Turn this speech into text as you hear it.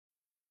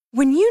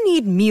When you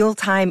need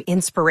mealtime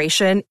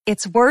inspiration,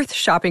 it's worth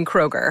shopping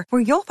Kroger,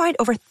 where you'll find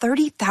over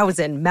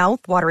 30,000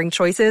 mouth-watering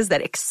choices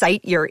that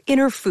excite your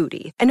inner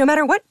foodie. And no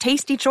matter what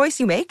tasty choice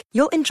you make,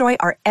 you'll enjoy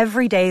our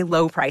everyday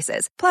low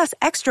prices, plus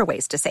extra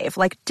ways to save,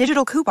 like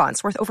digital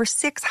coupons worth over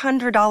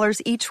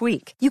 $600 each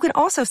week. You can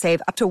also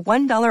save up to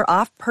 $1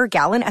 off per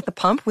gallon at the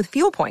pump with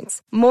fuel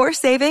points. More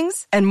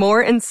savings and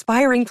more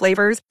inspiring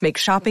flavors make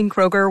shopping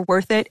Kroger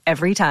worth it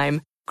every time.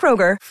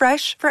 Kroger,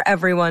 fresh for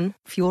everyone.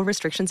 Fuel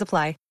restrictions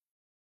apply.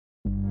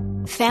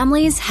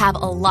 Families have a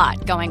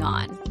lot going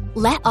on.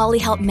 Let Ollie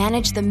help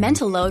manage the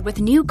mental load with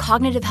new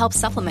cognitive help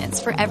supplements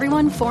for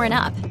everyone 4 and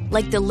up,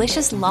 like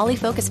delicious Lolly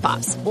Focus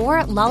Pops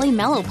or Lolly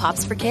Mellow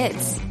Pops for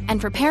kids.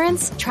 And for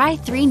parents, try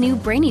 3 new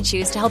Brainy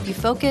Chews to help you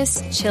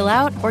focus, chill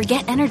out, or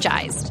get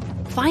energized.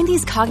 Find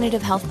these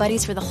cognitive health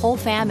buddies for the whole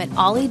fam at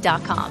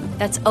ollie.com.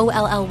 That's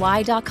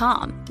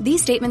OLLY.com.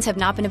 These statements have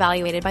not been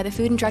evaluated by the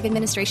Food and Drug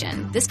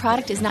Administration. This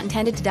product is not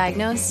intended to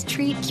diagnose,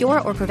 treat,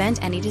 cure, or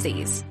prevent any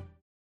disease.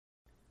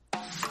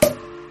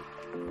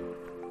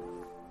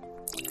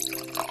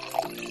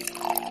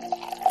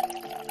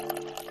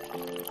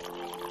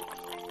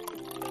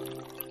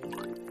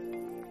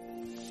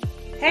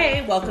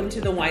 Hey, welcome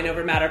to the Wine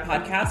Over Matter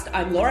podcast.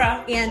 I'm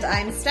Laura. And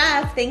I'm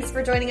Steph. Thanks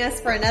for joining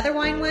us for another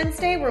Wine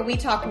Wednesday, where we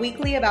talk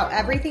weekly about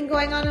everything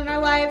going on in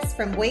our lives,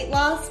 from weight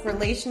loss,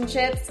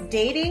 relationships,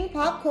 dating,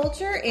 pop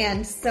culture,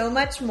 and so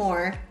much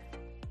more.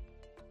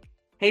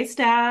 Hey,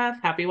 Steph.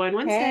 Happy Wine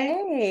Wednesday.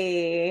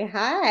 Hey.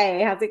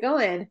 Hi. How's it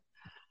going?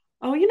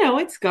 Oh,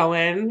 it's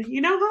going. You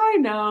know how I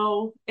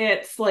know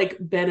it's like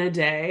been a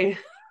day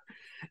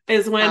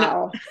is when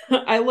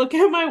I look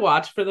at my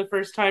watch for the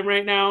first time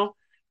right now,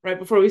 right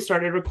before we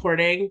started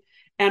recording,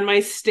 and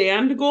my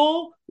stand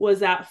goal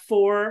was at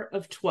 4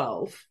 of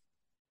 12.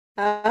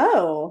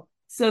 Oh.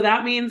 So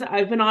that means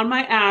I've been on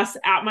my ass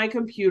at my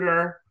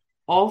computer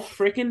all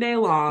freaking day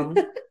long.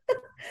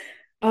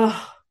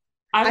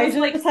 I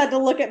just had to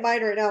look at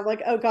mine right now. I'm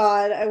like, oh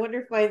God, I wonder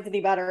if mine's any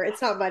better.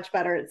 It's not much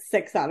better. It's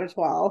 6 out of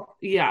 12.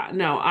 Yeah,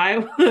 no,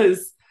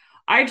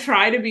 I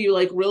try to be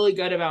like really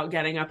good about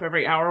getting up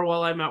every hour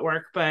while I'm at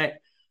work, but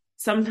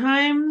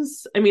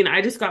sometimes,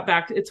 I just got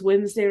back. It's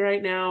Wednesday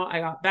right now.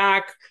 I got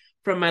back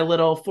from my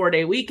little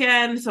 4-day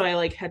weekend. So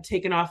I had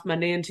taken off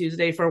Monday and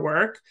Tuesday for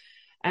work.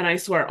 And I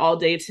swear all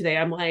day today,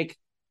 I'm like,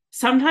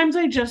 sometimes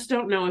I just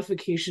don't know if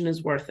vacation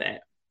is worth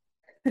it.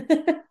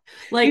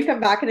 You come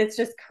back and it's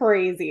just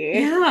crazy.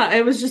 Yeah.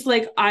 It was just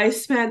like, I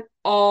spent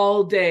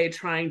all day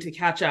trying to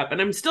catch up,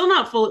 and I'm still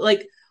not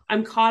fully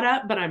I'm caught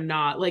up, but I'm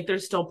not.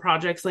 There's still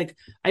projects I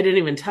didn't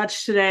even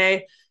touch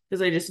today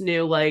because I just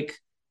knew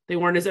they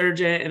weren't as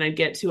urgent and I'd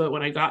get to it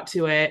when I got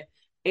to it.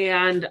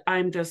 And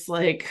I'm just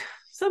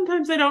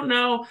sometimes I don't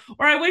know.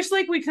 Or I wish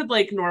we could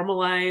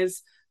normalize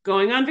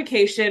going on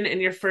vacation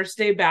and your first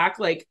day back,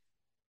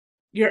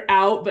 you're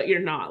out, but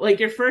you're not.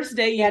 Your first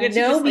day, you get to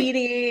just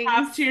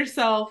have to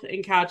yourself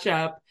and catch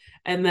up.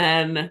 And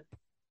then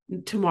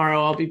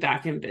tomorrow I'll be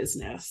back in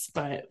business.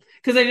 But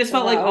because I just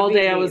felt all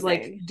day I was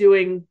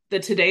doing the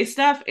today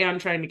stuff and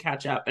trying to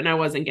catch up, and I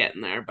wasn't getting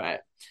there.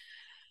 But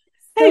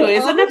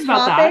anyways, enough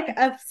about that. On the topic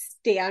of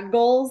stand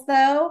goals,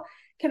 though,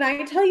 can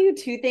I tell you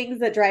 2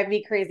 things that drive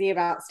me crazy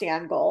about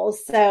stand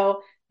goals?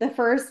 So the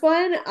first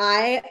one,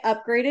 I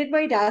upgraded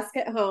my desk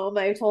at home.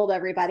 I told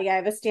everybody I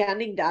have a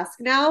standing desk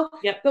now.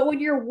 Yep. But when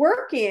you're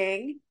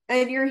working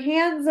and your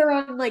hands are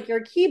on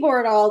your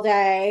keyboard all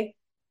day,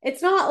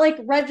 it's not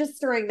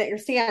registering that you're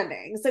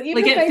standing. So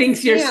even if it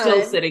thinks you're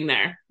still sitting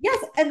there.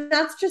 Yes. And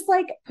that's just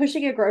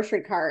pushing a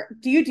grocery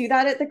cart. Do you do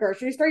that at the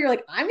grocery store? You're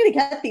like, I'm going to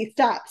get these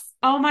steps.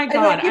 Oh my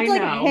God. And you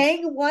have to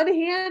hang one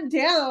hand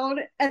down,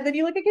 and then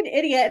you look like an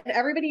idiot, and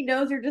everybody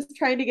knows you're just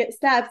trying to get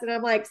steps. And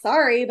I'm like,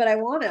 sorry, but I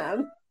want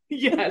them.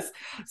 Yes.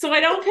 So I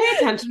don't pay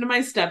attention to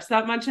my steps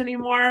that much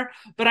anymore.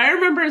 But I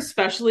remember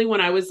especially when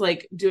I was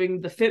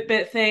doing the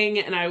Fitbit thing,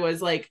 and I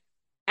was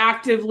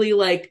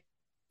actively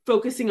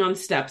focusing on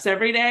steps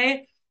every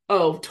day.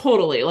 Oh,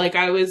 totally.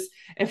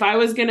 If I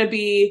was going to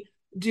be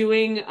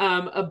doing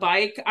a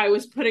bike, I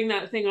was putting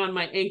that thing on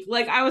my ankle.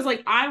 I was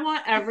I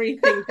want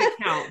everything to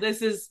count.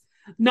 This is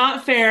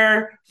not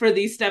fair for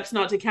these steps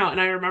not to count.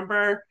 And I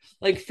remember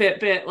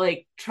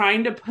Fitbit,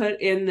 trying to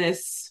put in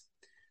this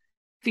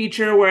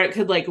feature where it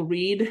could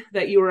read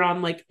that you were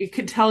on, it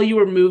could tell you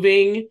were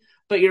moving,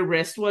 but your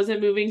wrist wasn't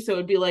moving. So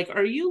it'd be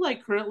are you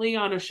currently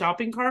on a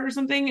shopping cart or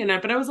something?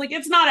 But I was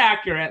it's not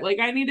accurate.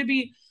 I need to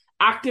be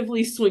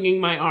actively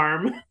swinging my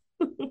arm.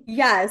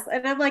 Yes.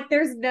 And I'm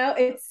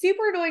it's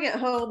super annoying at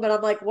home, but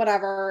I'm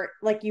whatever,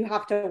 you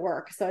have to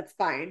work, so it's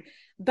fine.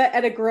 But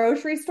at a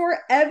grocery store,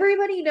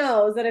 everybody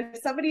knows that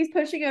if somebody's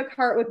pushing a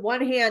cart with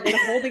one hand and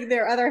holding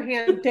their other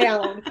hand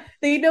down,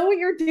 they know what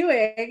you're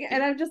doing.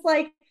 And I'm just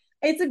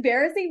it's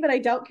embarrassing, but I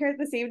don't care at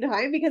the same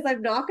time, because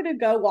I'm not going to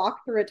go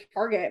walk through a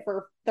Target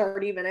for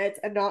 30 minutes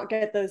and not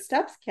get those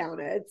steps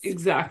counted.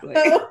 Exactly.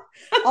 So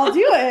I'll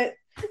do it.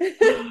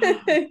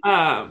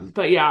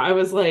 But yeah, I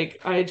was we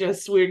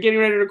were getting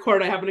ready to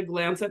record. I happened to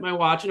glance at my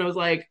watch, and I was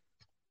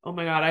oh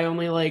my God, I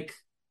only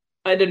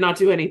I did not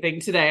do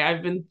anything today.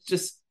 I've been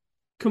just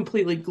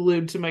completely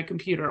glued to my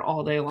computer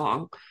all day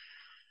long.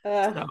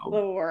 The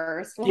So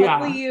worst. Well, yeah,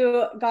 hopefully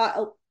you got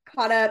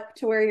caught up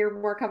to where you're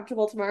more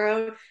comfortable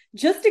tomorrow,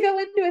 just to go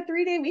into a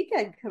 3-day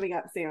weekend coming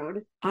up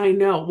soon. I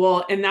know.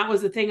 Well, and that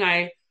was the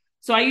thing.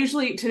 So I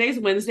usually, today's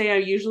Wednesday, I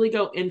usually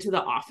go into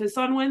the office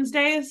on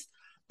Wednesdays,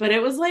 but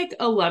it was like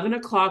 11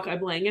 o'clock.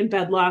 I'm laying in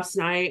bed last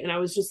night and I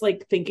was just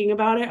like thinking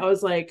about it. I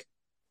was like,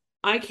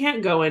 I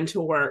can't go into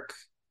work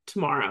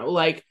tomorrow.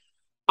 Like,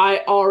 I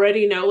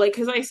already know, like,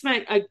 because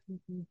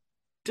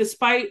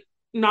despite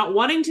not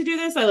wanting to do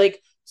this, I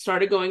like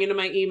started going into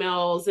my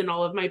emails and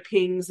all of my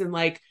pings and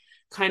like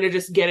kind of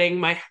just getting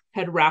my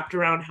head wrapped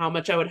around how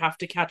much I would have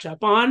to catch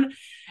up on.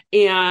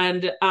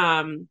 And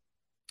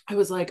I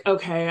was like,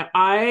 okay,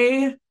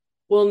 I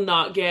will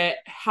not get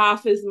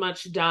half as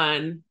much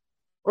done,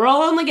 or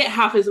I'll only get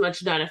half as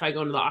much done if I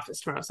go into the office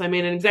tomorrow. So I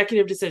made an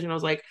executive decision. I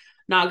was like,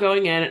 not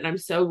going in. And I'm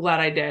so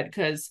glad I did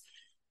because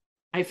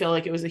I feel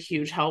like it was a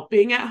huge help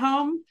being at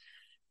home.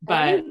 Are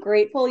But you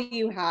grateful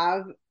you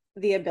have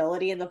the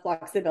ability and the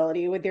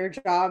flexibility with your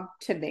job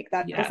to make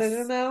that decision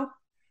yes, though?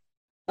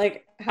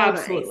 Like, how nice.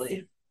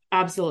 absolutely.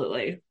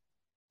 Absolutely.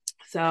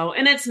 So,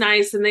 and it's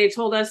nice. And they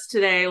told us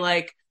today,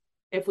 like,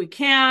 if we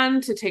can,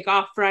 to take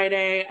off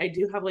Friday. I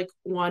do have like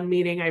one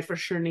meeting I for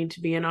sure need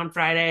to be in on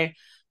Friday,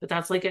 but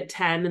that's like at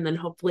 10. And then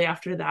hopefully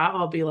after that,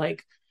 I'll be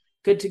like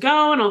good to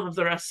go and I'll have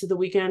the rest of the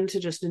weekend to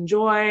just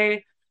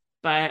enjoy.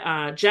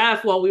 But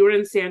Jeff, while we were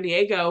in San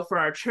Diego for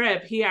our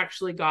trip, he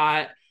actually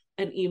got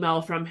an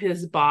email from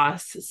his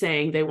boss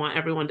saying they want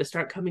everyone to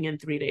start coming in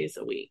 3 days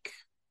a week.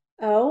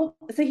 Oh,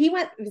 so he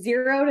went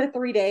 0 to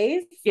 3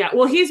 days? Yeah,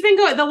 well, he's been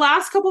going the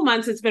last couple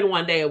months, it's been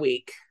 1 day a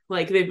week.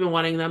 Like they've been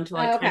wanting them to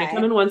like kind of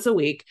come in once a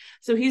week.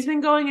 So he's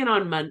been going in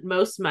on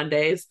most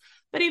Mondays,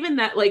 but even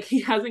that, like he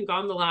hasn't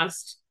gone the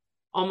last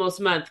almost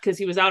month because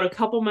he was out a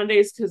couple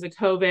Mondays because of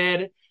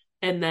COVID.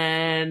 And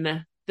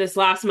then this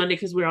last Monday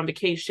because we were on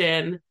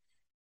vacation.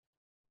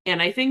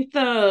 And I think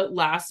the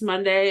last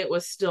Monday it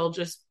was still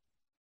just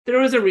there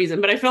was a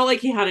reason, but I felt like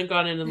he hadn't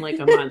gone in like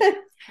a month.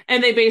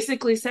 And they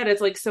basically said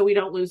it's like so we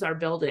don't lose our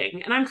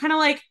building. And I'm kind of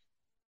like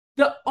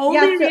the only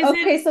reason.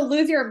 Okay, so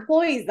lose your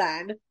employees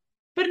then.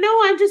 But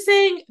no, I'm just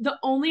saying the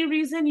only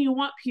reason you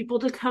want people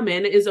to come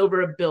in is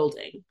over a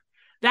building.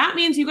 That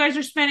means you guys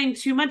are spending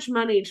too much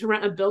money to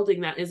rent a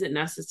building that isn't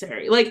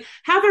necessary. Like,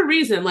 have a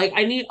reason. Like,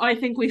 I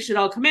think we should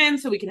all come in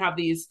so we can have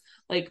these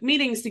like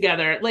meetings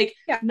together. Like,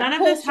 none of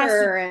this has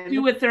to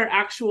do with their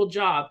actual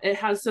job. It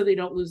has so they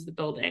don't lose the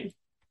building.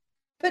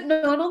 But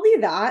not only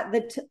that,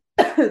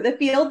 the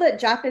field that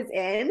Jeff is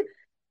in,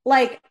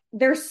 like,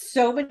 there's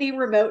so many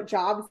remote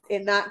jobs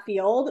in that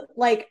field.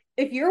 Like,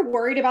 if you're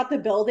worried about the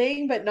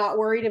building but not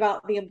worried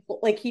about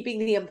keeping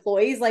the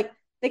employees, like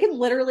they can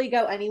literally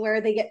go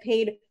anywhere. They get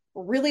paid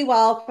really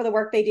well for the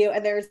work they do,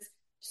 and there's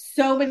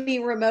so many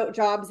remote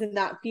jobs in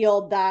that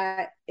field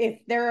that if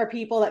there are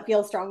people that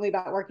feel strongly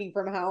about working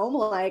from home,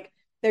 like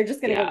they're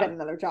just going to go get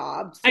another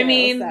job too. I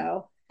mean,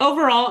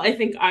 overall, I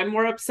think I'm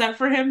more upset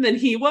for him than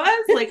he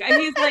was. Like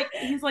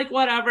he's like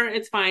whatever,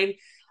 it's fine.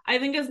 I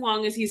think as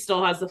long as he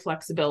still has the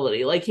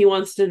flexibility, like he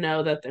wants to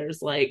know that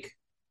there's like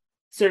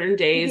certain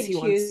days he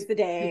wants to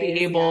be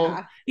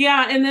able.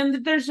 Yeah. And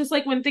then there's just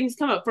like when things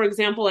come up, for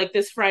example, like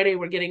this Friday,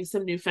 we're getting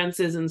some new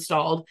fences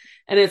installed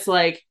and it's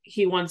like,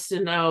 he wants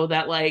to know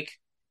that like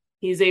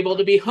he's able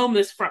to be home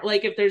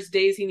like if there's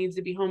days he needs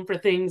to be home for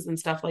things and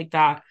stuff like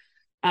that.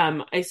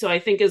 So I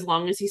think as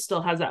long as he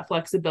still has that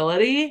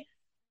flexibility,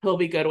 he'll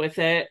be good with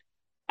it.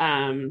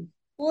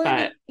 Well,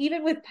 but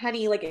even with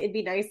Penny, like it'd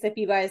be nice if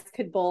you guys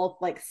could both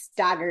like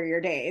stagger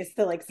your days.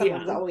 So like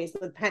someone's always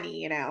with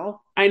Penny, you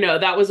know? I know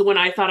that was when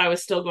I thought I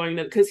was still going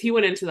to, because he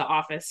went into the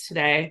office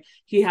today.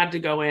 He had to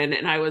go in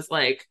and I was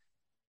like,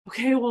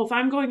 okay, well, if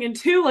I'm going in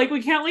too, like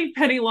we can't leave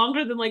Penny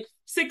longer than like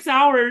 6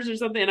 hours or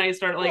something. And I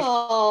started like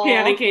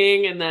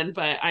panicking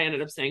but I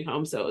ended up staying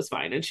home. So it was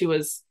fine. And she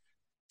was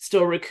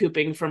still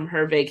recouping from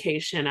her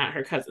vacation at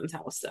her cousin's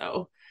house.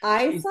 So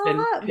I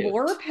saw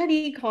more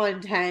Penny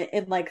content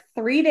in like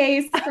 3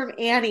 days from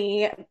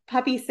Annie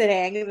puppy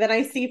sitting than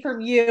I see from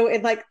you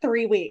in like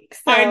 3 weeks.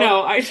 So I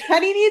know.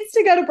 Penny needs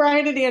to go to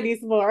Brian and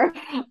Annie's more.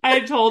 I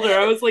told her,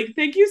 I was like,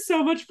 thank you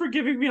so much for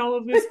giving me all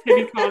of this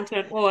Penny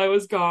content while I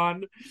was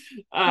gone.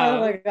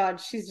 Oh my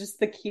God. She's just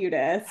the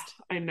cutest.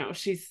 I know.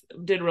 She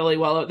did really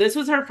well. This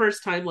was her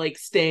first time like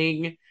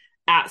staying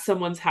at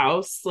someone's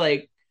house.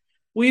 Like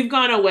we've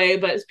gone away,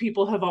 but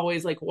people have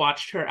always like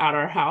watched her at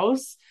our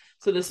house.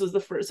 So this was the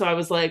first. So I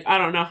was like, I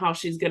don't know how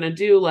she's going to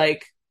do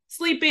like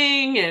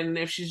sleeping and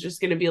if she's just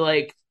going to be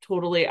like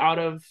totally out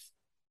of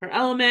her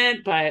element.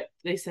 But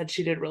they said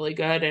she did really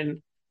good.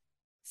 And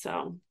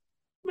so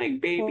my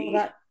baby.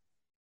 Well, that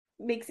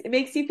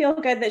makes you feel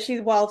good that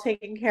she's well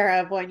taken care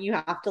of when you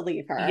have to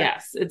leave her.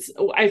 Yes.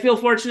 I feel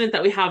fortunate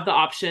that we have the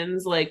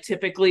options like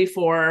typically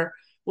for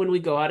when we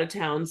go out of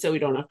town so we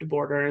don't have to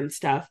board her and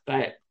stuff.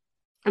 But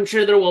I'm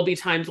sure there will be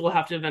times we'll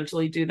have to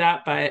eventually do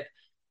that. But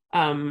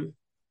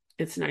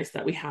it's nice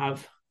that we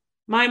have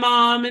my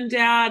mom and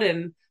dad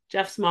and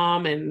Jeff's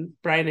mom and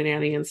Brian and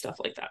Annie and stuff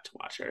like that to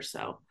watch her.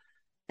 So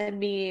and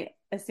me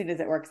as soon as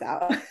it works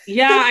out.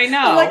 Yeah, I know.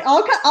 I'm like,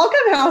 I'll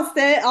come house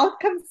sit. I'll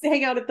come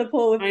hang out at the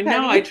pool with I Penny.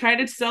 know. I tried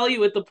to sell you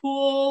with the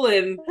pool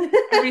and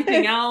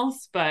everything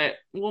else, but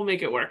we'll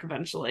make it work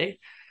eventually.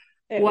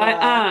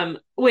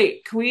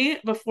 Wait, can we,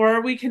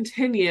 before we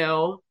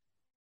continue,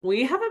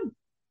 we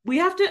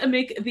have to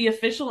make the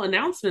official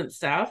announcement,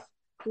 Steph.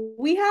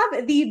 We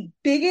have the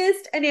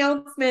biggest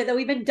announcement that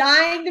we've been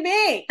dying to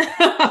make.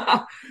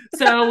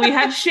 So we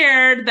had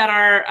shared that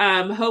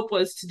our hope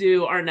was to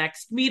do our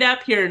next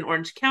meetup here in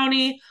Orange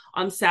County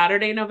on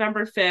Saturday,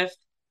 November 5th,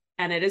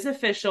 and it is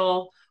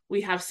official.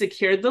 We have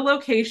secured the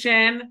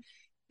location,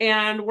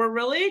 and we're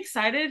really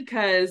excited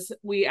because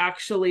we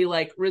actually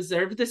like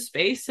reserved the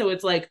space. So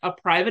it's like a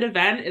private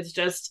event. It's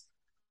just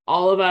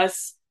all of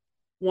us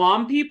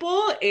WOM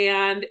people,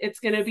 and it's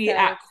going to be So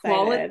at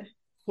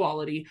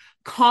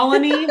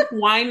Colony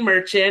Wine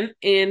Merchant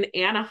in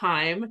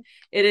Anaheim.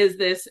 It is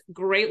this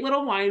great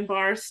little wine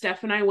bar.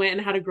 Steph and I went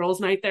and had a girls'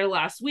 night there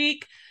last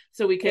week,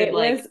 so we could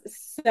was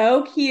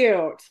so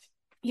cute.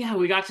 Yeah,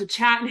 we got to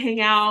chat and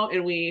hang out,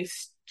 and we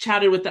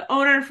chatted with the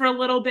owner for a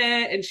little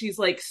bit, and she's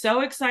like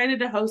so excited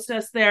to host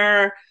us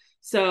there.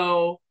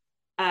 So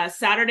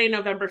Saturday,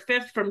 November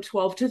 5th from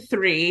 12 to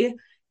 3,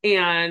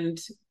 and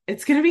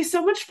it's going to be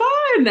so much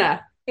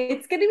fun.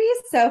 It's going to be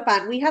so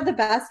fun. We had the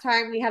best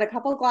time. We had a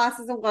couple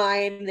glasses of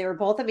wine. They were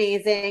both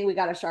amazing. We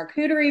got a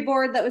charcuterie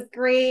board that was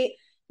great.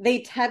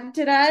 They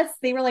tempted us.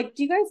 They were like,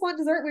 do you guys want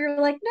dessert? We were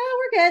like, no,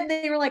 we're good. And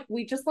they were like,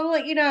 we just want to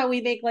let you know,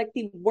 we make like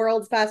the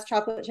world's best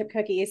chocolate chip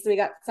cookies. So we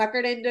got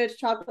suckered into a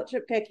chocolate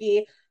chip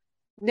cookie.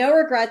 No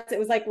regrets. It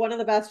was like one of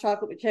the best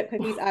chocolate chip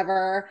cookies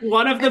ever.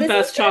 One of the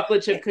best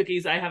chocolate chip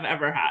cookies I have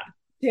ever had.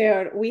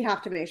 Dude, we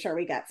have to make sure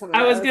we get some of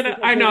those. I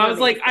was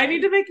like, I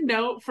need to make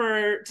note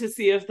to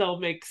see if they'll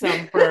make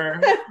some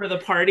for the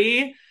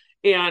party.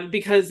 And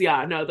because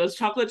those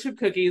chocolate chip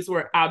cookies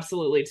were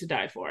absolutely to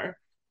die for.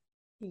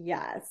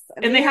 Yes.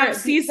 And they have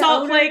sea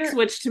salt flakes,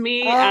 which to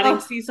me, adding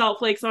sea salt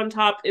flakes on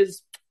top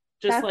is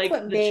just like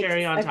the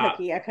cherry on top.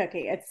 A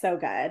cookie. It's so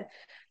good.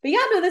 But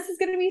yeah, no, this is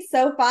going to be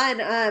so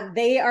fun.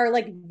 They are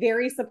like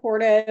very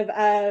supportive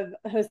of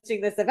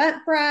hosting this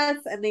event for us,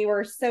 and they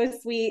were so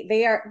sweet.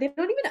 They don't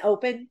even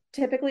open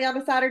typically on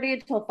a Saturday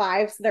until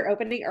 5, so they're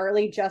opening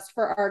early just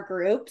for our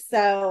group.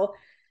 So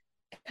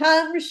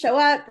come, show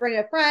up, bring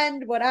a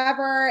friend,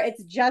 whatever.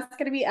 It's just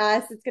going to be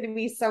us. It's going to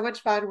be so much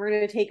fun. We're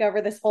going to take over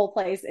this whole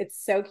place.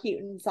 It's so cute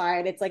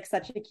inside. It's like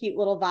such a cute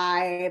little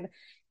vibe.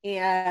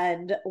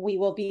 And we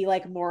will be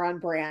like more on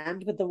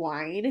brand with the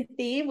wine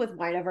theme with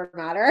Wine Over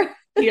Matter.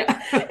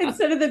 Yeah.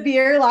 Instead of the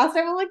beer. Last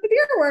time I'm like, the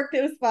beer worked.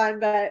 It was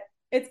fun, but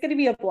it's going to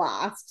be a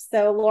blast.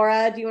 So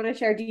Laura, do you want to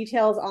share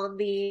details on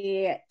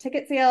the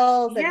ticket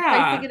sales and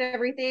pricing and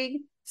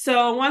everything?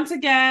 So once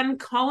again,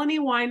 Colony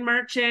Wine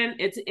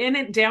Merchant, it's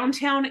in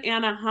downtown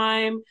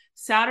Anaheim,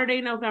 Saturday,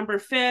 November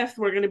 5th.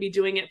 We're going to be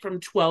doing it from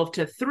 12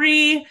 to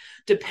 3.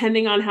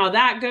 Depending on how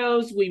that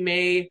goes,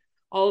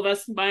 all of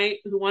us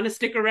who want to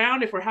stick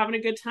around, if we're having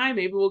a good time,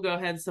 maybe we'll go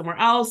ahead somewhere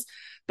else.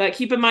 But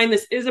keep in mind,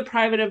 this is a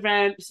private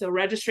event, so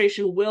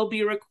registration will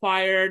be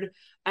required.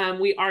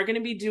 We are going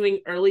to be doing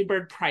early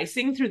bird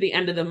pricing through the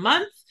end of the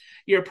month.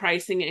 Your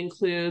pricing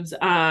includes,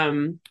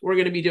 we're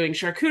going to be doing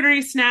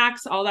charcuterie,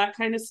 snacks, all that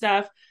kind of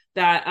stuff.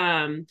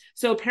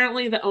 So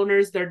apparently the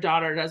owners, their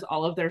daughter does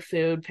all of their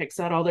food, picks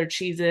out all their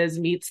cheeses,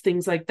 meats,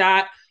 things like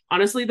that.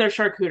 Honestly, their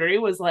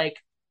charcuterie was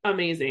like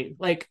amazing.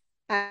 Like,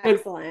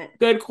 excellent,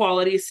 good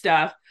quality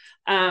stuff.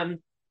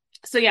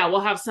 So yeah,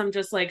 we'll have some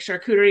just like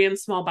charcuterie in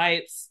small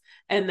bites,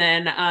 and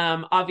then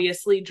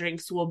obviously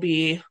drinks will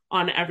be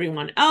on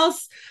everyone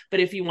else. But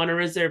if you want to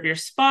reserve your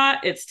spot,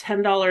 it's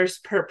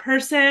 $10 per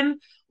person.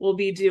 We'll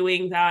be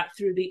doing that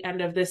through the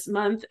end of this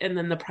month, and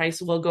then the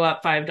price will go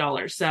up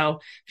 $5. So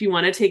if you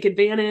want to take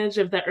advantage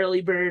of the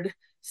early bird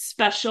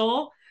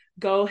special,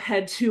 go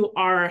ahead to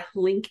our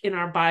link in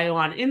our bio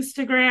on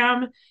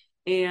Instagram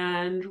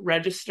and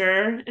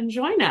register and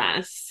join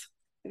us.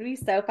 It'll be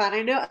so fun.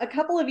 I know a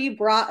couple of you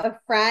brought a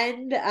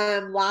friend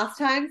last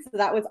time, so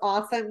that was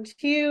awesome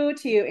too,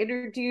 to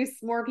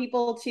introduce more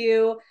people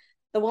to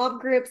the WOM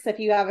groups. If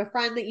you have a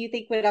friend that you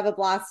think would have a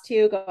blast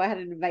too, go ahead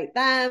and invite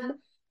them.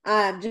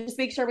 Just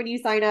make sure when you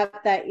sign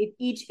up that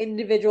each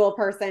individual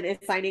person is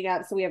signing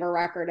up, so we have a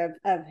record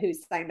of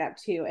who's signed up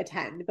to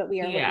attend. But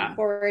we are looking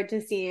forward to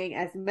seeing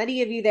as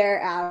many of you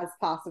there as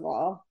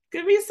possible.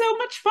 It's gonna be so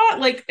much fun.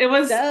 Like, it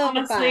was so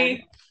honestly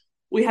fun.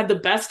 We had the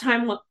best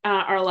time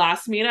our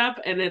last meetup,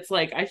 and it's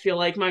like I feel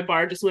like my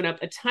bar just went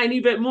up a tiny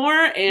bit more,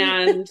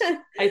 and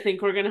I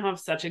think we're gonna have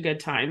such a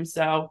good time.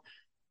 So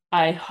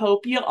I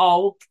hope you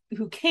all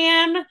who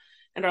can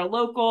and are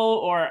local,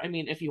 or I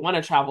mean, if you want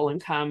to travel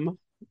and come,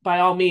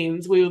 by all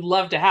means, we would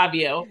love to have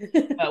you.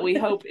 But we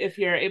hope if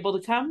you're able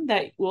to come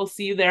that we'll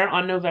see you there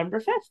on November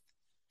 5th.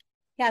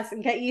 Yes,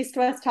 and get used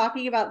to us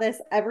talking about this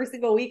every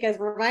single week as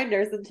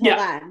reminders until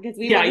then, because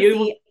we want to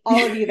see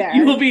all of you there.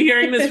 You will be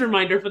hearing this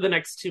reminder for the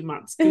next 2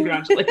 months.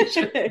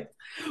 Congratulations.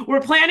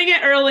 We're planning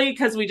it early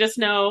because we just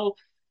know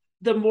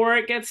the more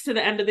it gets to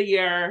the end of the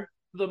year,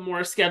 the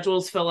more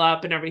schedules fill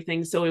up and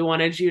everything. So we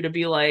wanted you to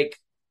be like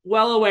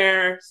well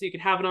aware so you can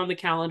have it on the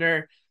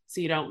calendar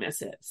so you don't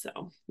miss it.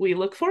 So we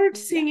look forward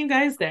to seeing you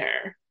guys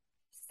there.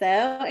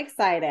 So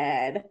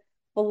excited.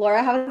 Well,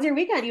 Laura, how was your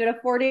weekend? You had a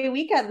 4-day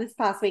weekend this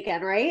past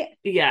weekend, right?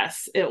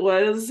 Yes, it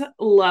was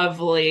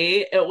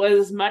lovely. It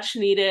was much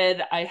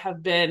needed. I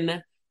have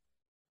been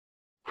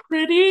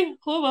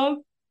hold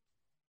on.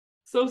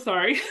 So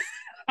sorry.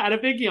 Had a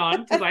big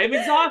yawn because I am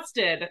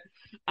exhausted.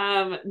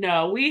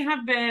 No,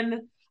 I've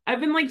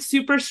been like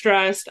super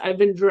stressed. I've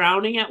been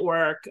drowning at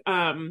work.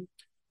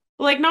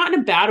 Like not in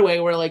a bad way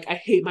where like I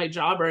hate my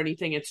job or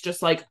anything. It's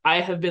just like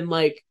I have been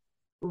like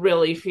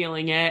really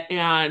feeling it.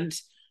 And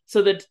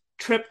so the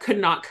trip could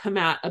not come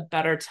at a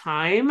better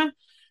time.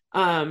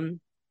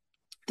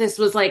 This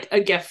was like a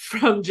gift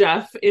from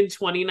Jeff in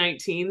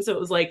 2019. So it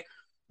was like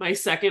my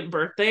second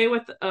birthday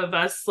of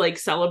us like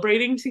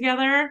celebrating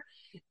together.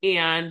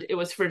 And it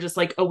was for just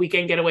like a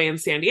weekend getaway in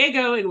San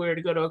Diego. And we were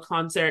to go to a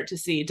concert to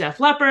see Def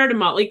Leppard and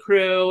Motley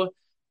Crue,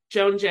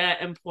 Joan Jett,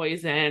 and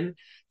Poison.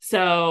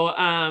 So,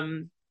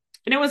 and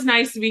it was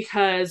nice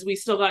because we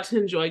still got to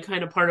enjoy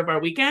kind of part of our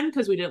weekend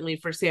because we didn't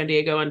leave for San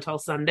Diego until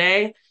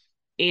Sunday.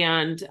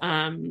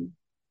 And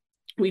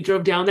we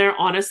drove down there.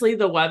 Honestly,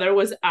 the weather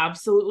was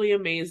absolutely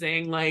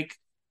amazing. Like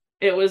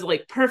it was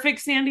like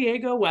perfect San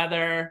Diego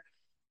weather.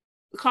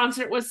 The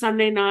concert was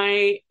Sunday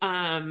night.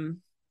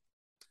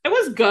 It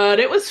was good.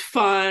 It was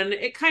fun.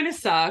 It kind of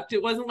sucked.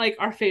 It wasn't like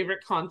our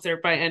favorite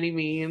concert by any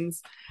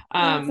means.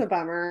 That's a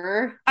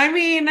bummer. I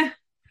mean,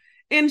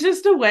 in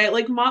just a way,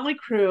 like Motley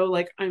Crue,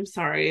 like I'm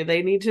sorry,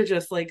 they need to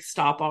just like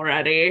stop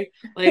already.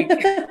 Like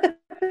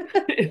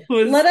it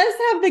was, let us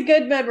have the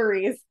good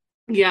memories.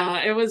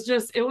 Yeah, it was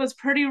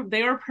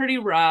they were pretty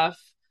rough.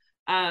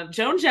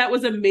 Joan Jett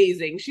was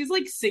amazing. She's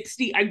like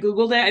 60. I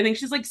Googled it. I think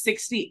she's like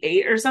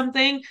 68 or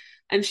something.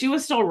 And she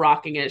was still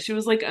rocking it. She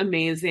was like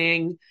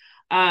amazing.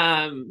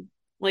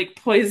 Like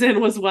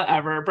Poison was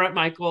whatever. Bret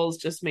Michaels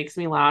just makes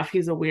me laugh.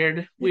 He's a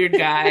weird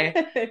guy.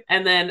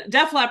 And then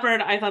Def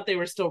Leppard, I thought they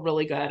were still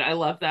really good. I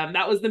love them.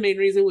 That was the main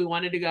reason we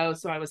wanted to go.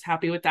 So I was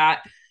happy with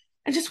that.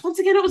 And just once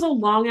again, it was a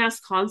long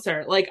ass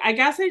concert. Like, I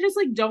guess I just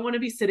like don't want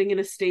to be sitting in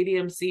a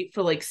stadium seat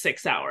for like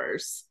 6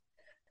 hours.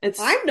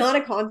 I'm not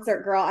a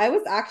concert girl. I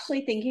was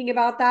actually thinking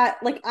about that.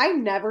 Like, I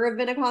never have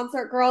been a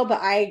concert girl,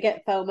 but I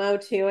get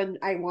FOMO too, and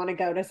I want to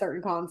go to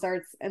certain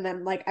concerts. And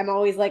then, like, I'm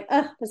always like,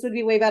 this would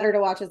be way better to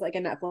watch as like a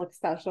Netflix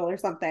special or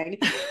something.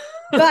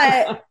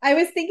 But I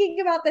was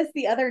thinking about this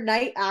the other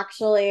night,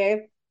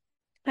 actually.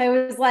 I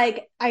was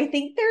like, I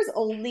think there's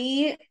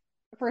only,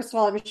 first of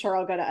all, I'm sure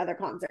I'll go to other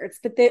concerts,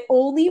 but the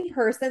only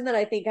person that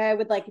I think I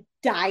would like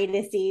die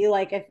to see,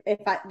 like, if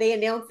they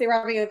announced they were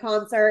having a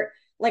concert,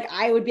 like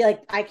I would be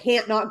like, I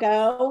can't not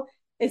go,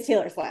 is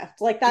Taylor Swift.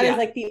 Like that is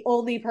like the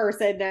only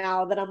person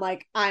now that I'm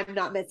like, I'm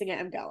not missing it,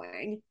 I'm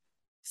going.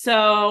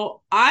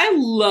 So I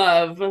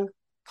love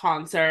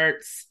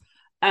concerts.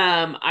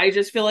 I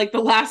just feel like the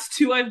last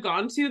two I've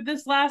gone to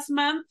this last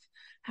month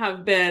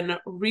have been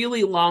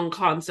really long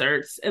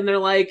concerts, and they're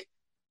like,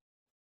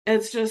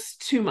 it's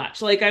just too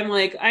much. Like I'm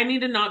like, I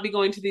need to not be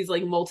going to these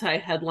like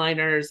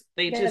multi-headliners.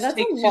 They just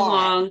take too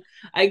long.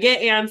 I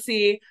get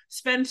antsy,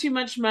 spend too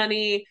much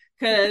money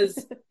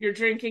because you're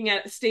drinking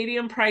at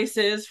stadium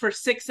prices for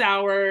 6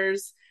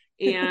 hours.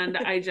 And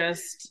I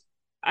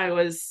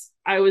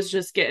was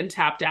just getting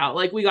tapped out.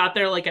 Like we got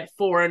there like at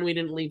 4 and we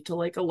didn't leave till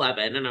like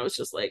 11. And I was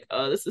just like,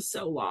 oh, this is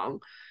so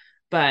long.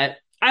 But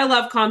I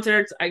love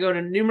concerts. I go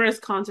to numerous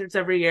concerts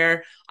every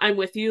year. I'm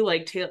with you.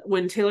 Like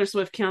when Taylor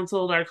Swift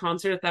canceled our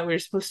concert that we were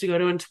supposed to go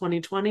to in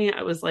 2020,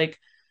 I was like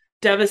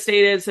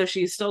devastated. So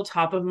she's still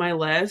top of my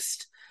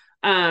list.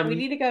 We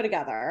need to go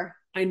together.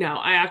 I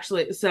know.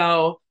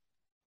 So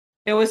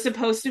it was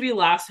supposed to be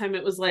last time.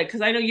 It was like,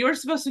 because I know you were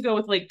supposed to go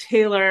with like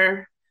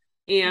Taylor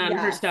and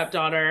her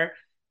stepdaughter,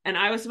 and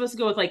I was supposed to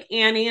go with like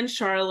Annie and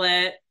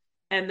Charlotte,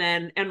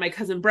 and my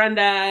cousin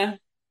Brenda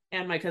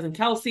and my cousin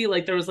Kelsey.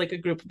 Like there was like a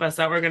group of us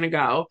that were going to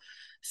go.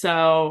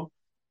 So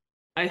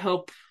I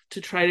hope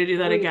to try to do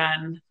that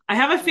again. I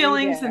have a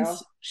feeling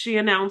since she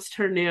announced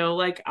her new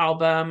like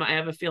album, I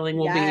have a feeling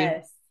we'll be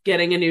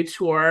getting a new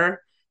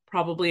tour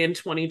probably in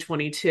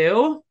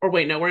 2022. Or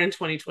wait, no, we're in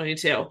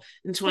 2022.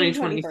 In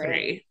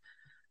 2023.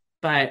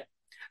 But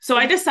so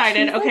I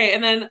decided, okay,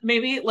 and then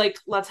maybe like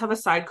let's have a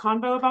side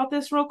convo about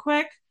this real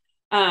quick.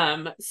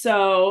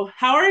 So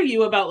how are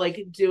you about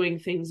like doing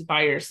things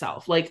by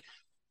yourself? Like,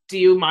 do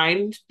you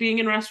mind being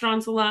in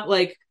restaurants a lot?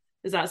 Like,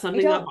 is that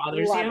something that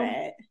bothers you?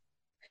 It.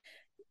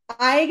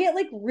 I get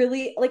like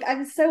really, like,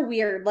 I'm so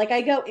weird. Like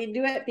I go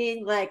into it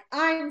being like,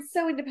 I'm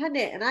so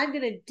independent and I'm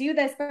going to do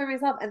this for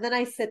myself. And then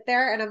I sit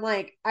there and I'm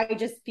like, I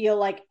just feel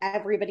like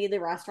everybody in the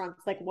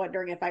restaurant's like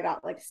wondering if I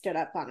got like stood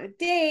up on a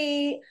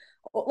date.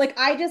 Like,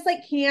 I just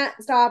like can't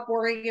stop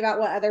worrying about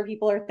what other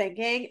people are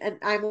thinking. And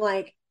I'm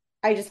like,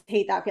 I just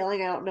hate that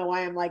feeling. I don't know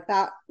why I'm like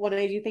that when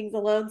I do things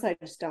alone. So I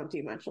just don't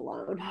do much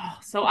alone.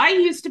 So I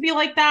used to be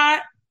like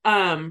that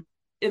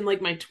in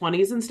like my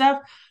 20s and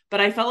stuff. But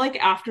I felt like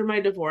after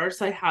my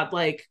divorce, I had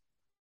like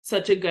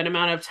such a good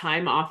amount of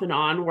time off and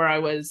on where I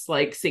was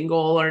like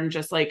single and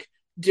just like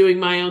doing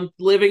my own,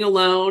 living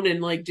alone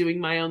and like doing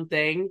my own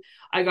thing,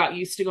 I got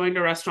used to going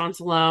to restaurants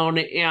alone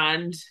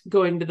and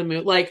going to the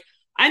movie. Like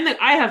I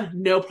have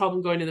no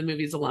problem going to the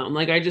movies alone.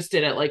 Like I just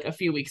did it like a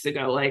few weeks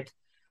ago.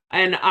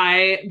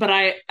 But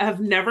I have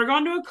never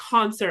gone to a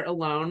concert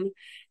alone.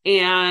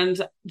 And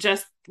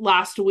just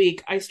last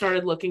week, I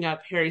started looking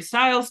up Harry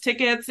Styles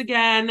tickets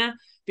again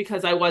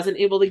because I wasn't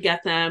able to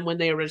get them when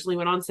they originally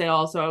went on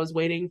sale. So I was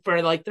waiting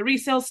for like the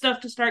resale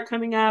stuff to start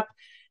coming up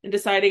and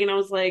deciding. And I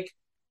was like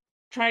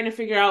trying to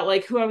figure out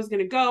like who I was going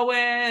to go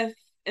with.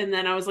 And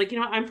then I was like,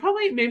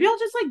 maybe I'll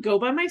just like go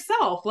by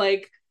myself.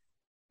 Like,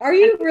 are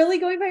you really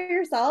going by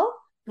yourself?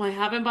 Well, I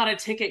haven't bought a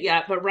ticket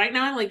yet, but right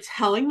now I'm like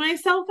telling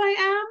myself I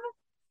am.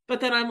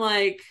 But then I'm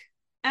like,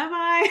 am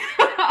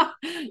I?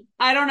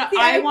 I don't know. See,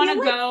 I want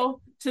to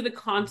go to the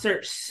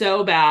concert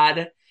so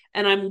bad.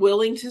 And I'm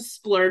willing to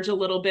splurge a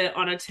little bit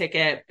on a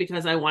ticket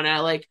because I want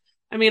to like,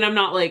 I mean, I'm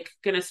not like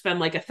going to spend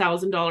like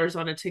 $1,000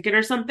 on a ticket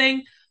or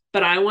something,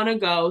 but I want to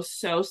go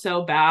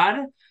so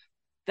bad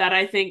that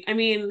I think, I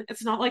mean,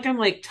 it's not like I'm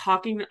like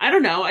talking, I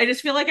don't know. I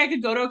just feel like I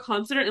could go to a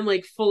concert and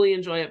like fully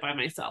enjoy it by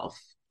myself.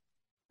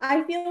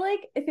 I feel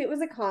like if it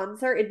was a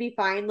concert, it'd be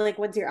fine. Like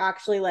once you're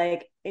actually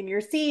like in your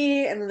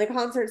seat and then the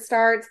concert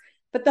starts,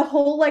 but the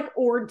whole like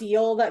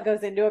ordeal that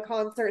goes into a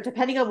concert,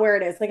 depending on where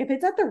it is, like if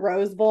it's at the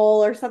Rose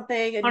Bowl or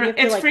something, and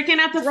it's freaking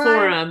at the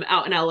Forum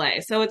out in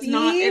LA. So it's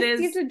not, it is.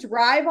 You have to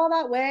drive all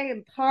that way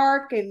and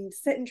park and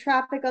sit in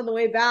traffic on the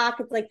way back.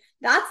 It's like,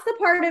 that's the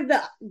part of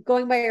the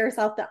going by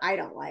yourself that I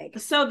don't like.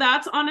 So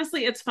that's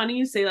honestly, it's funny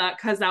you say that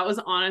because that was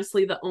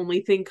honestly the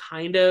only thing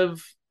kind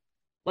of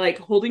like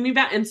holding me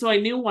back. And so I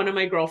knew one of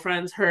my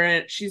girlfriends,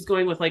 she's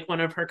going with like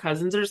one of her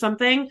cousins or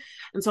something.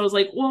 And so I was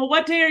like, well,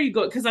 what day are you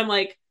going? Because I'm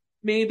like,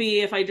 maybe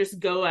if I just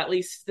go at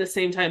least the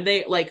same time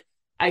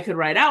I could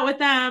ride out with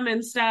them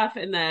and stuff.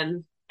 And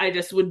then I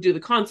just would do the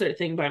concert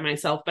thing by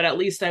myself, but at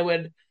least I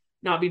would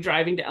not be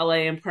driving to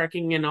LA and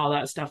parking and all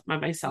that stuff by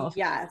myself.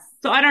 Yes.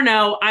 So I don't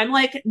know. I'm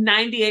like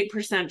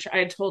 98%. I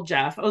had told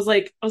Jeff, I was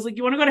like,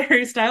 you want to go to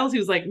Harry Styles? He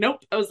was like,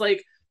 nope. I was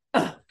like,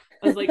 ugh.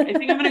 I was like, I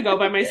think I'm going to go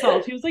by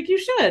myself. He was like, you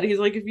should. He's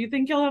like, if you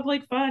think you'll have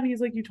like fun,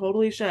 he's like, you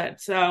totally should.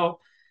 So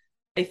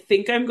I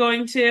think I'm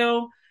going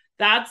to.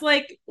 That's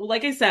like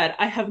I said,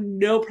 I have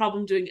no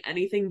problem doing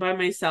anything by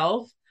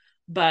myself,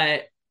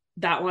 but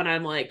that one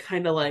I'm like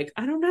kind of like,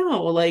 I don't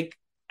know, like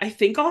I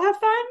think I'll have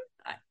fun,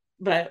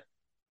 but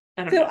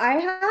I don't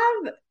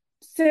know.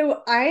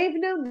 So I've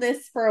known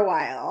this for a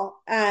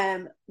while.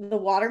 The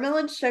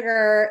Watermelon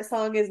Sugar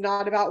song is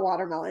not about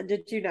watermelon.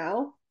 Did you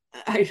know?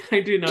 I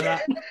do know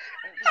that.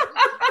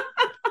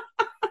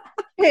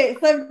 Okay,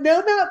 so I've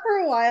known that for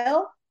a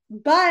while.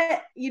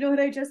 But you know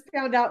what I just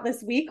found out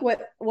this week?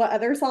 What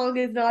other song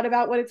is not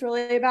about what it's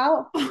really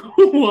about?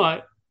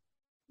 What?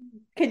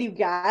 Can you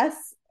guess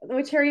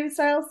which Harry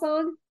Styles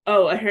song?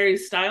 Oh, a Harry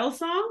Styles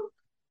song?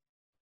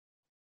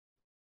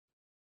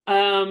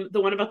 The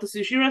one about the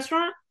sushi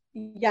restaurant?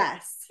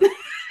 Yes.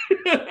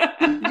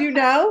 Do you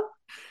know?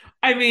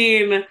 I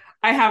mean,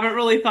 I haven't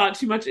really thought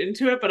too much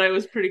into it, but I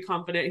was pretty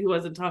confident he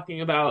wasn't talking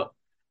about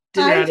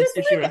dinner at a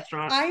sushi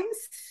restaurant. I'm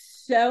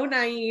so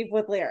naive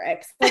with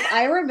lyrics. Like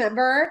I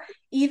remember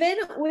even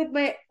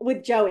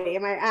with Joey,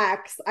 my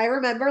ex, I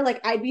remember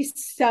like I'd be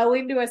so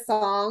into a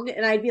song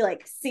and I'd be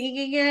like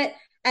singing it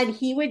and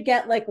he would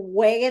get like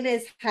way in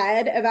his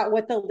head about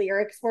what the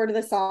lyrics were to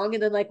the song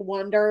and then like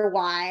wonder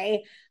why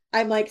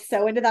I'm like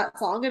so into that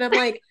song. And I'm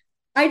like,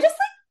 I just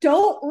like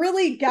don't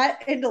really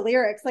get into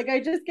lyrics. Like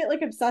I just get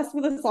like obsessed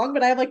with a song,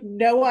 but I have like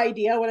no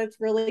idea what it's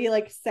really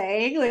like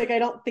saying. Like I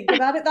don't think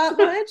about it that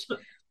much.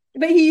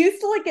 But he used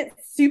to like get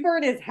super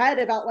in his head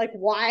about like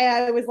why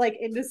I was like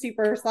into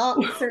certain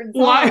songs.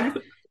 Why?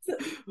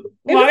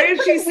 Why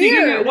is she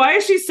singing it? Why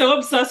is she so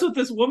obsessed with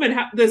this woman?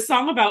 This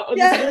song about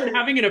this woman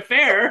having an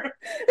affair?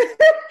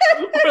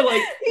 Or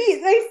like,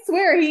 I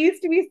swear he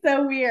used to be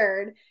so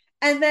weird.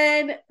 And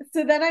then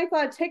I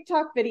saw a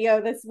TikTok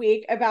video this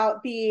week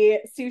about the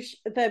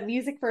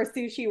music for a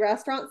sushi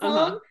restaurant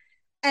song,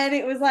 and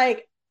it was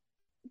like,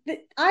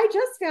 I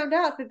just found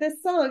out that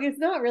this song is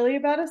not really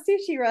about a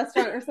sushi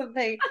restaurant or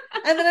something.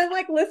 And then I'm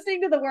like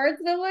listening to the words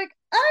and I'm like,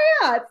 oh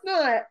yeah, it's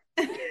not.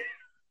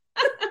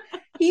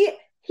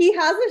 He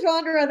has a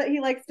genre that he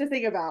likes to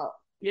sing about.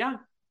 Yeah.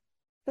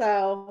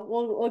 So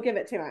we'll give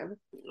it to him.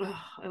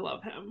 Oh, I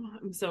love him.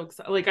 I'm so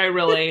excited. Like I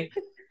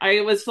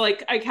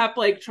kept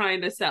like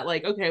trying to set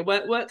like, okay,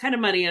 what kind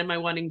of money am I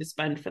wanting to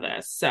spend for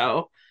this?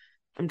 So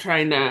I'm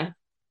trying to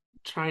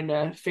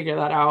figure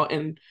that out.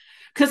 And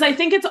because I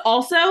think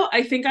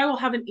I will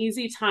have an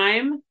easy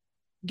time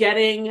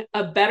getting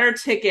a better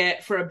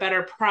ticket for a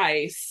better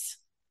price,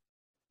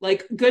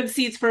 like good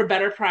seats for a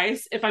better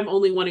price if I'm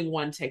only wanting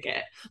one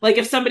ticket. Like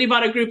if somebody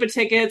bought a group of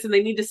tickets and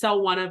they need to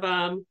sell one of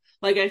them,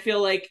 like I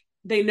feel like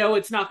they know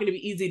it's not going to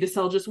be easy to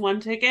sell just one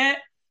ticket,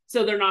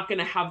 so they're not going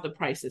to have the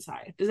prices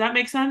high. Does that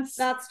make sense?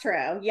 That's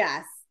true.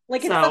 Yes.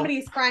 Like if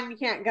somebody's friend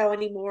can't go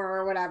anymore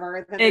or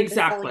whatever, then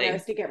exactly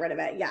to get rid of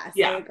it. Yes,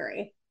 yeah. I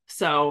agree.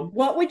 So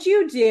what would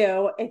you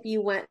do if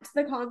you went to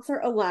the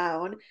concert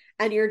alone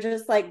and you're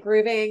just like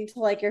grooving to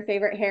like your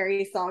favorite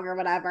Harry song or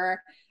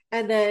whatever?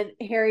 And then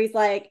Harry's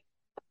like,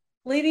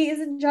 ladies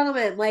and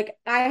gentlemen, like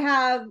I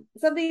have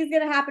something's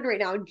going to happen right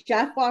now. And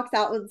Jeff walks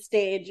out on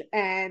stage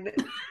and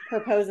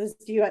proposes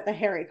to you at the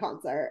Harry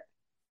concert.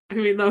 I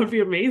mean, that would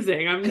be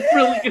amazing. I'm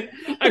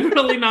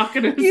really not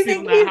going to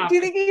assume that happens. Do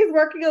you think he's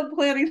working on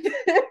planning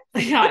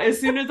this? Yeah,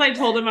 as soon as I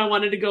told him I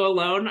wanted to go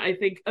alone, I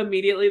think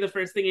immediately the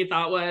first thing he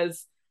thought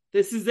was,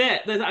 this is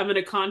it. I'm going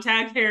to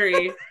contact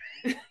Harry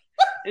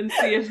and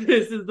see if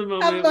this is the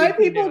moment. Have my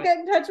people get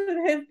in touch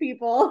with his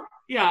people.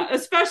 Yeah,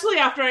 especially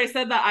after I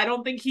said that I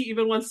don't think he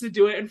even wants to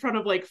do it in front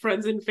of like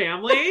friends and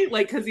family,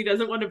 like because he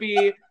doesn't want to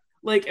be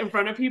like in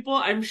front of people.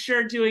 I'm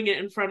sure doing it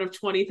in front of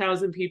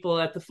 20,000 people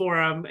at the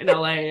Forum in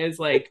LA is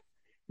like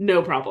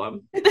no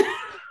problem.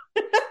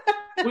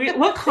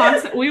 What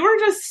concert? We were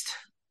just,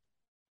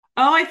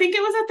 I think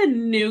it was at the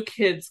New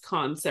Kids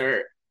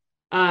concert.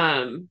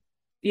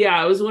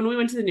 Yeah, it was when we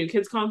went to the New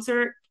Kids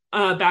concert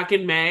back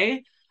in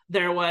May.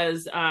 There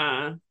was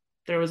a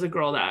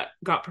girl that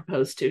got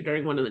proposed to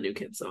during one of the New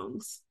Kids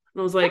songs.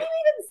 And I was like, how do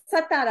you even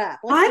set that up?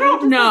 Like, I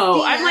don't know.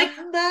 Like, I'm like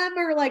them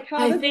or like how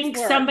I think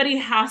somebody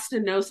has to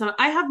know some.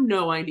 I have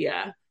no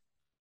idea.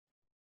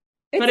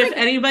 But like, if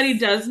anybody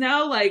does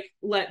know, like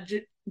let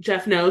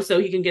Jeff know so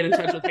he can get in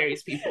touch with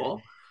Harry's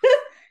people.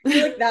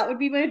 Like that would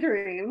be my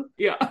dream.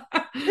 Yeah.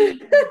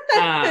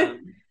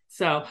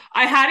 So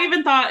I had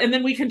even thought, and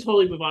then we can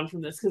totally move on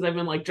from this because I've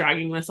been like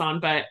dragging this on,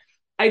 but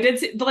I did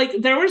see,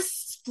 like there were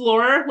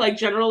floor like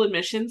general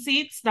admission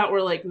seats that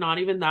were like not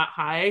even that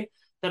high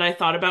that I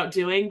thought about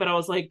doing, but I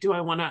was like, do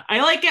I want to?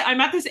 I like it.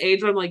 I'm at this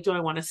age where I'm like, do I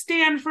want to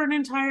stand for an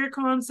entire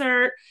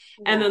concert?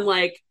 Yeah. And then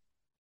like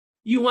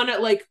you want to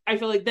like, I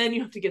feel like then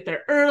you have to get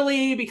there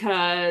early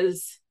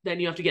because then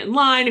you have to get in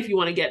line if you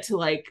want to get to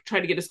like try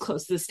to get as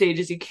close to the stage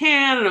as you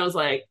can. And I was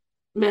like,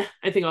 meh,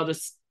 I think I'll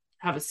just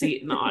have a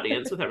seat in the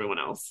audience with everyone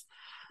else.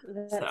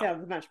 That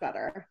sounds much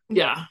better.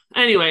 Yeah.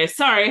 Anyway,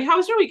 sorry. How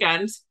was your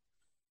weekend?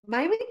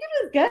 My weekend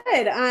was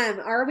good.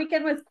 Our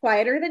weekend was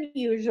quieter than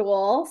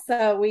usual.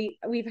 So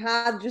we've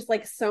had just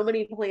like so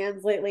many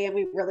plans lately, and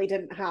we really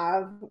didn't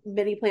have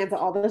many plans at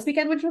all this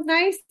weekend, which was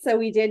nice. So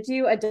we did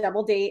do a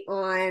double date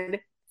on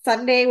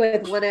Sunday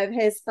with one of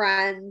his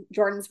friends,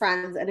 Jordan's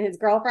friends, and his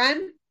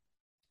girlfriend.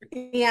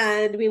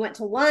 And we went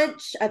to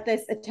lunch at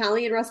this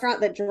Italian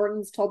restaurant that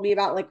Jordan's told me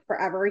about like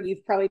forever.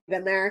 You've probably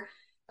been there,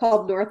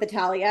 called North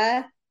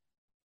Italia.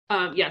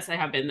 Yes, I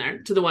have been there,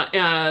 to the one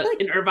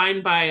in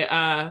Irvine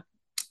by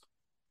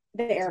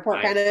the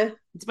airport, kind of.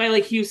 It's by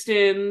like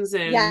Houston's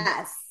and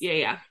yes.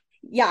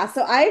 Yeah.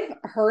 So I've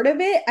heard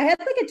of it. I had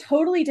like a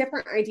totally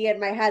different idea in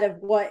my head of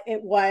what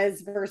it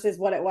was versus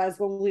what it was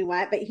when we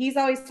went, but he's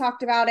always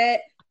talked about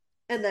it.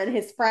 And then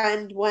his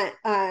friend went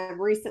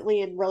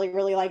recently and really,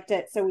 really liked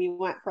it. So we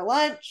went for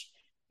lunch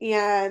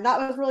and that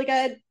was really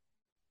good.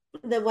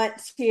 And then went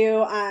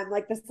to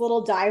like this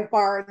little dive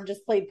bar and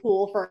just played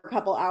pool for a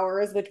couple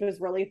hours, which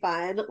was really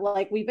fun.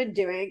 Like we've been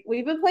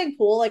playing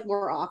pool like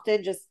more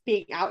often, just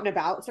being out and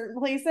about certain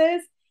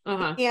places.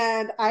 Uh-huh.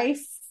 And I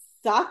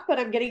suck, but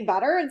I'm getting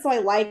better. And so I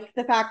like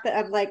the fact that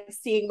I'm like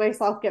seeing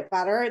myself get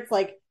better. It's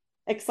like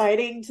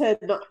exciting to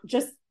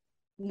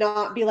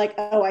not be like,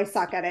 oh, I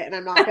suck at it and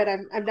I'm not good.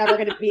 I'm never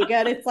going to be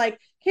good. It's like,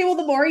 okay, well,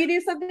 the more you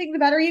do something, the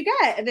better you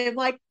get. And I'm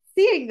like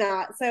seeing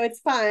that. So it's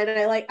fun. And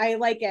I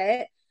like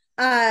it.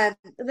 And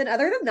then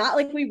other than that,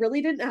 like we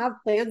really didn't have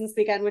plans this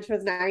weekend, which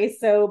was nice.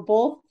 So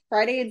both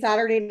Friday and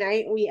Saturday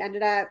night, we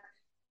ended up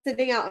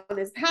sitting out on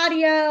his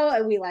patio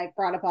and we like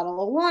brought a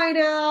bottle of wine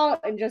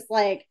out and just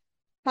like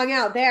hung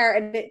out there.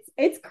 And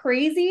it's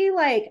crazy.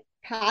 Like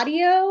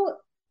patio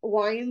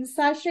wine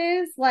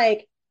sessions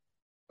like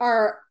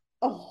are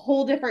a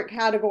whole different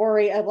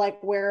category of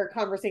like where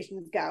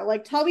conversations go.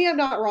 Like, tell me I'm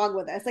not wrong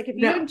with this. Like if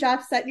you and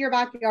Jeff sat in your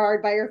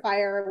backyard by your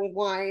fire with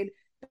wine,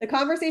 the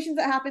conversations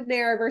that happen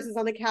there versus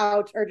on the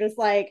couch are just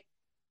like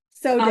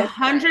so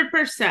different.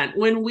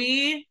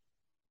 100%.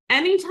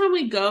 Anytime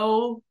we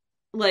go,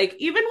 like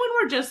even when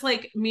we're just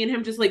like me and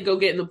him just like go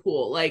get in the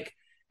pool, like,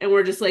 and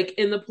we're just like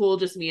in the pool,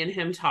 just me and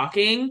him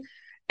talking.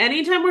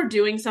 Anytime we're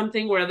doing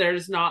something where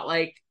there's not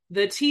like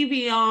the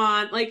TV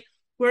on, like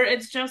where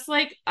it's just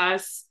like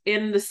us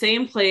in the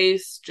same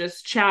place,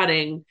 just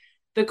chatting,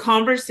 the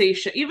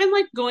conversation, even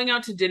like going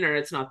out to dinner,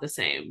 it's not the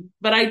same.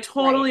 But I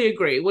totally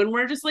agree. When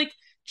we're just like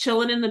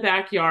chilling in the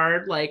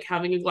backyard, like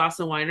having a glass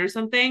of wine or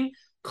something,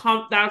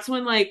 that's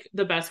when like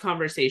the best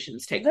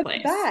conversations take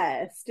place.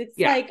 Best. It's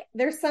like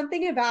there's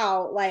something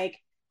about like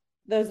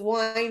those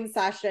wine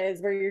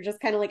sessions where you're just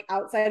kind of like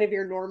outside of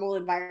your normal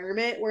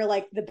environment where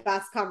like the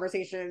best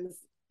conversations,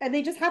 and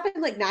they just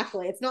happen like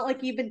naturally. It's not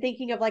like you've been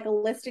thinking of like a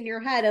list in your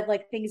head of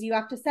like things you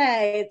have to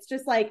say. It's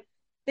just like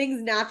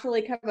things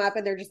naturally come up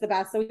and they're just the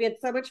best. So we had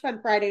so much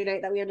fun Friday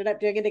night that we ended up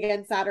doing it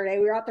again Saturday.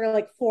 We were out there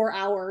like 4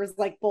 hours,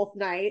 like both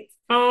nights.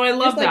 Oh, I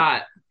love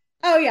that.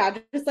 Oh yeah.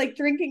 Just like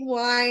drinking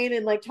wine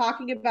and like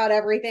talking about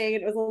everything.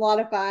 It was a lot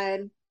of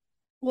fun.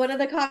 One of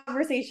the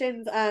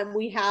conversations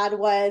we had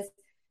was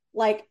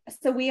like,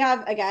 so we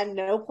have, again,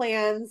 no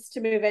plans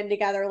to move in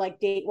together, like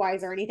date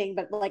wise or anything,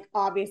 but like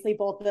obviously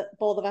both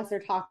of us are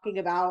talking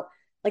about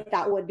like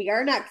that would be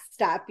our next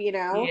step, you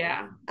know?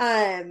 Yeah.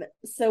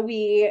 So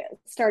we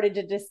started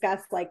to discuss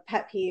like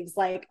pet peeves,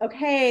 like,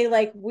 okay,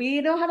 like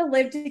we know how to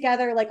live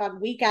together like on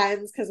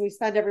weekends because we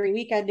spend every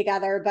weekend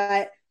together,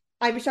 but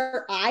I'm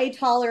sure I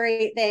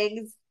tolerate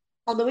things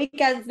on the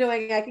weekends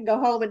knowing I can go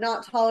home and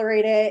not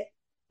tolerate it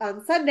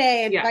on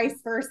Sunday and Yeah. vice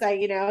versa,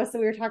 you know? So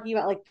we were talking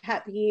about like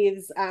pet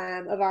peeves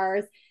of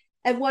ours.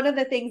 And one of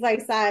the things I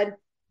said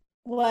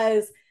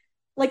was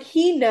like,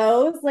 he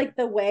knows like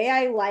the way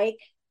I like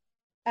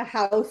a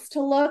house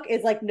to look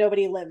is like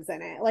nobody lives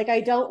in it. Like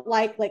I don't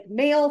like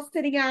mail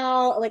sitting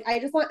out. Like I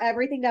just want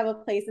everything to have a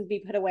place and be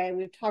put away.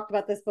 We've talked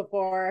about this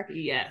before.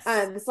 Yes.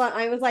 So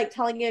I was like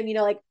telling him, you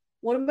know, like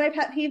one of my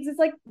pet peeves is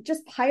like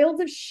just piles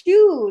of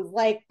shoes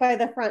like by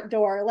the front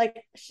door.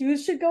 Like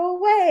shoes should go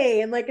away.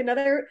 And like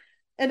another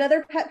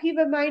pet peeve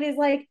of mine is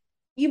like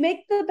you make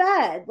the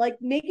bed. Like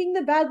making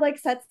the bed like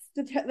sets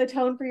the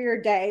tone for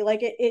your day. Like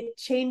it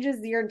changes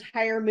your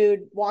entire mood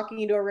walking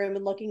into a room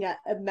and looking at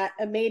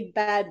a made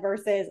bed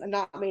versus a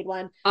not made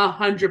one.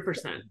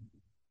 100%.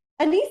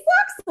 And he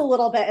slacks a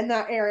little bit in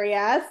that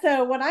area.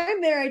 So when I'm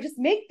there, I just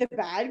make the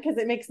bed because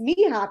it makes me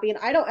happy. And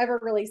I don't ever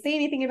really say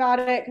anything about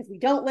it because we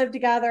don't live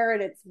together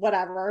and it's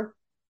whatever.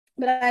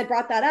 But I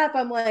brought that up.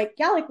 I'm like,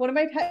 yeah, like one of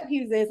my pet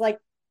peeves is like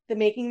the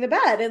making the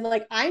bed. And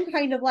like, I'm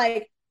kind of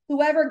like,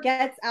 whoever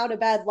gets out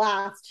of bed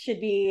last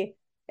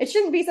it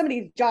shouldn't be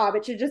somebody's job.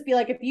 It should just be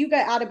like, if you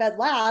get out of bed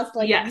last,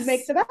 like yes. you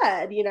make the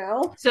bed, you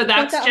know? So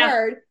that's not that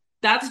hard.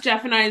 That's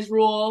Jeff and I's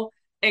rule,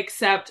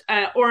 except,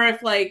 or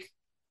if like,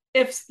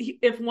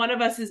 if one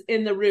of us is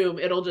in the room,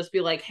 it'll just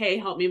be like, hey,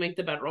 help me make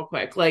the bed real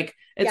quick. Like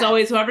it's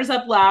always whoever's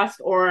up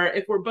last, or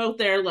if we're both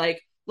there,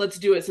 like, let's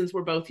do it since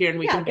we're both here and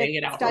we can bang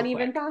it out. Done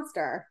even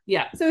faster.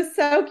 Yeah.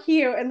 So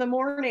cute in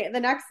the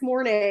next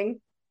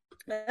morning,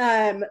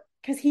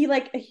 because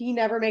he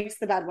never makes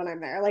the bed when I'm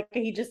there. Like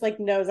he just like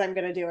knows I'm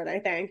gonna do it, I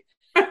think.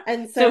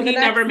 And so he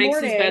never makes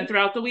his bed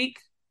throughout the week.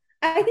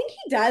 I think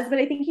he does, but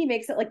I think he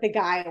makes it like the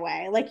guy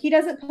way. Like he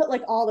doesn't put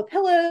like all the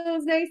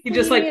pillows nicely. He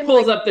just like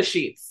pulls up the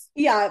sheets.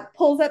 Yeah,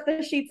 pulls up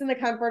the sheets in the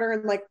comforter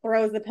and like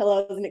throws the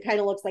pillows, and it kind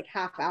of looks like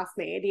half-ass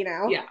made, you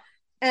know? Yeah.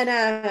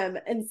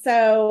 And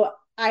so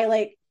I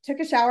like took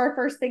a shower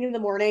first thing in the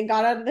morning,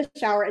 got out of the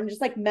shower, and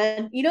just like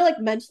like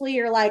mentally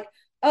you're like,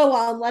 oh,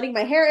 well, I'm letting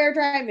my hair air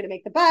dry. I'm going to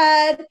make the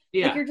bed.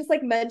 Yeah. Like you're just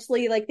like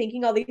mentally like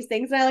thinking all these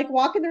things. And I like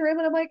walk in the room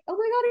and I'm like, oh my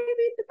God, I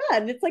made the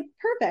bed. And it's like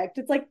perfect.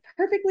 It's like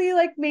perfectly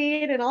like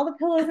made and all the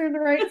pillows are in the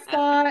right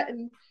spot.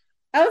 And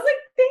I was like,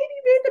 babe,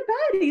 you made the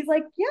bed. He's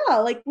like, yeah,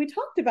 like we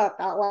talked about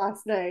that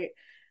last night.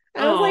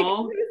 And I was like,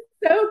 oh,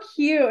 it's so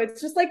cute. It's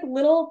just like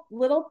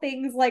little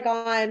things like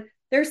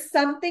there's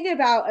something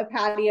about a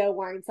patio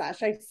wine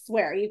sesh. I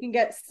swear you can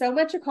get so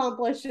much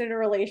accomplished in a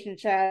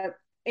relationship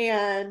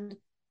and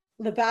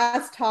the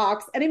best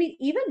talks. And I mean,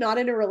 even not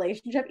in a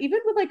relationship, even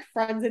with like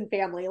friends and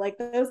family, like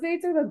those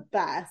nights are the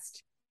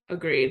best.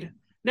 Agreed.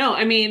 No,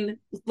 I mean,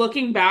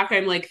 looking back,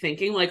 I'm like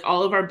thinking like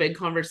all of our big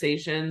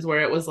conversations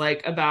where it was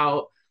like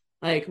about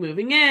like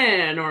moving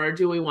in, or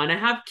do we want to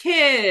have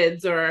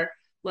kids, or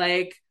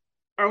like,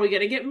 are we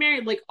going to get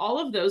married? Like all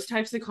of those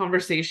types of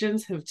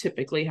conversations have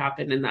typically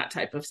happened in that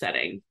type of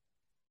setting.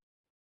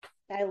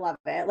 I love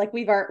it. Like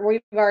we've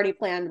already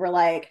planned. We're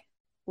like,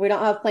 we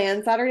don't have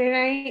plans Saturday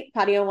night,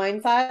 patio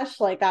wine sesh.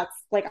 Like that's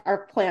like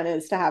our plan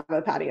is to have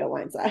a patio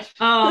wine sesh.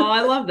 Oh,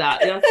 I love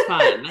that. That's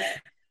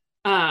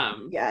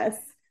fun. Yes.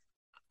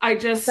 I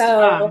just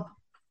go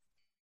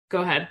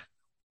ahead.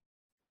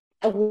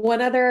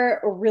 One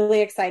other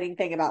really exciting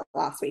thing about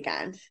last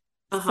weekend.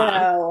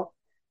 So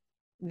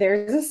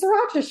there's a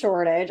sriracha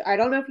shortage. I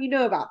don't know if you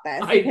know about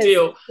this. I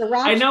do.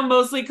 I know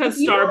mostly because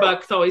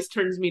Starbucks always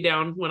turns me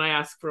down when I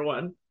ask for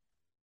one.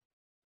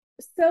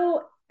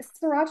 So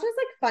sriracha is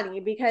like funny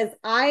because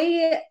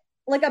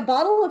like a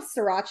bottle of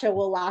sriracha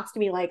will last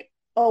me like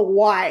a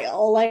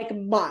while, like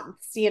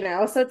months, you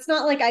know? So it's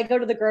not like I go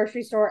to the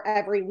grocery store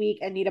every week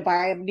and need to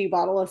buy a new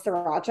bottle of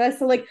sriracha.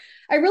 So like,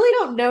 I really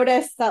don't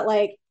notice that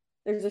like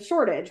there's a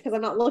shortage because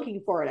I'm not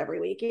looking for it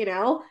every week, you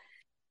know?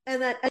 And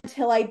then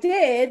until I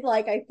did,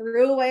 like I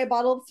threw away a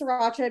bottle of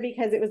sriracha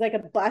because it was like a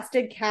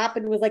busted cap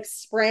and was like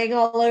spraying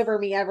all over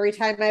me every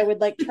time I would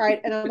like try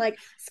it. And I'm like,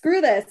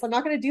 screw this. I'm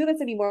not going to do this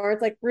anymore.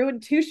 It's like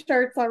ruined 2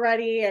 shirts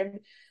already.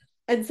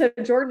 And so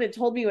Jordan had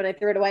told me when I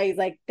threw it away, he's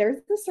like, there's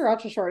the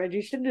sriracha shortage.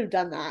 You shouldn't have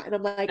done that. And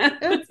I'm like,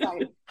 that's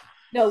fine.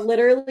 No,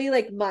 literally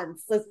like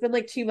months. It's been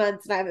like 2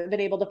 months and I haven't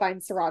been able to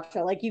find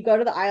sriracha. Like you go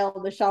to the aisle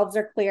and the shelves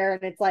are clear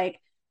and it's like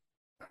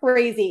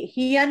crazy.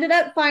 He ended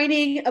up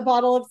finding a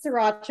bottle of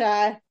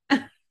sriracha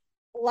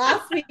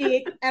last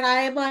week and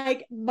I am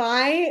like,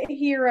 my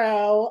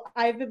hero.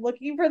 I've been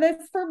looking for this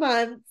for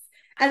months.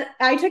 And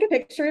I took a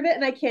picture of it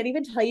and I can't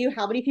even tell you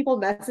how many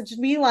people messaged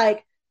me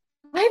like,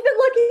 I've been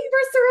looking for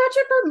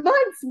sriracha for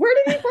months. Where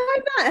did he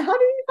find that? How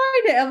did he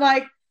find it? I'm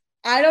like,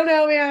 I don't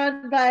know,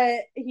 man, but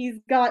he's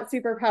got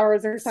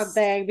superpowers or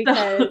something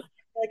because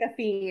like a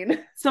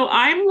fiend. So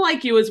I'm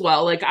like you as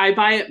well. Like I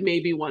buy it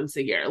maybe once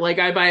a year. Like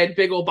I buy a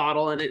big old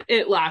bottle and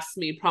it lasts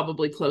me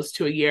probably close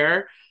to a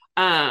year.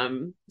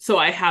 So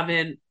I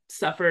haven't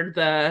suffered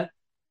the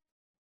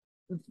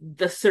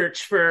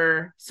search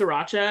for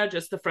sriracha,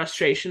 just the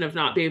frustration of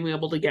not being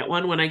able to get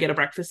one when I get a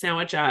breakfast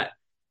sandwich at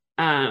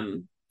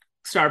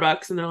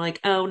Starbucks and they're like,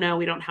 "Oh no,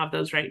 we don't have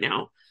those right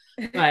now."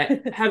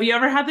 But have you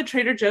ever had the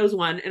Trader Joe's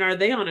one? And are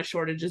they on a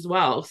shortage as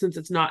well, since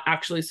it's not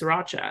actually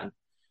sriracha?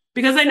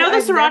 Because I know the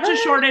sriracha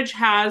shortage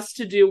has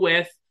to do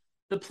with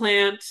the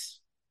plant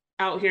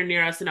out here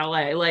near us in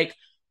LA. Like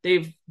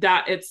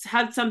it's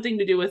had something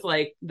to do with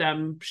like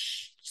them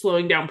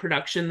slowing down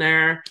production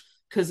there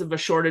because of a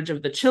shortage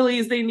of the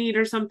chilies they need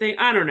or something.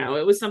 I don't know.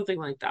 It was something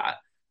like that.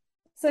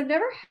 So I've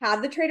never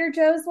had the Trader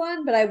Joe's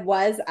one, but I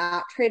was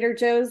at Trader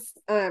Joe's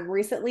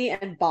recently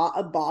and bought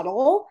a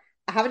bottle.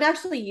 I haven't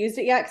actually used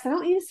it yet because I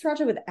don't use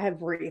sriracha with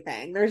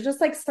everything. There's just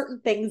like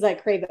certain things I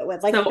crave it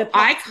with, like So the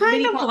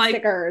mini pop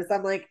stickers.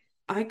 I'm like,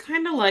 I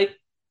kind of like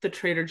the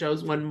Trader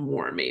Joe's one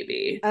more,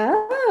 maybe.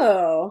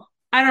 oh,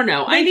 I don't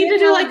know. they I need to did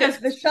do have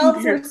like the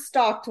shelves are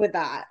stocked with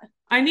that.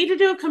 I need to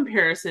do a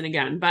comparison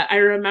again, but I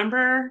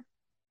remember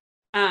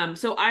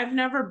so I've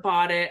never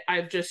bought it.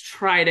 I've just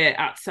tried it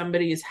at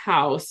somebody's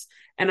house.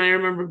 And I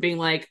remember being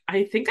like,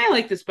 I think I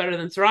like this better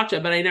than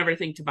sriracha, but I never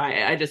think to buy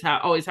it. I just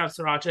always have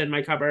sriracha in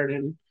my cupboard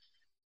and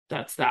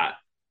that's that.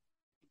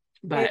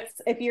 But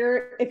if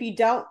you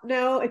don't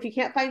know, if you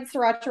can't find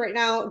sriracha right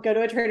now, go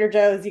to a Trader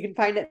Joe's. You can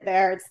find it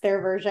there. It's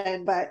their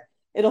version, but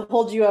it'll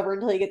hold you over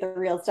until you get the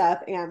real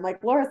stuff. And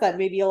like Laura said,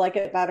 maybe you'll like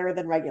it better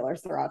than regular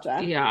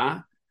sriracha.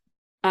 yeah.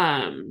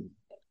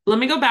 Let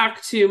me go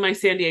back to my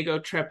San Diego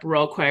trip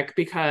real quick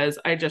because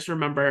I just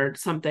remembered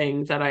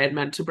something that I had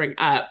meant to bring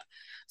up.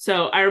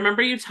 So I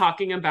remember you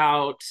talking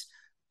about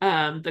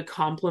the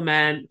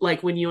compliment,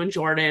 like when you and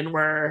Jordan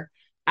were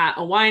at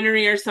a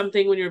winery or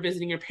something when you were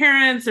visiting your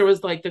parents. There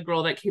was like the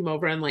girl that came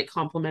over and like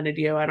complimented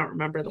you. I don't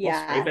remember the whole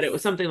story, but it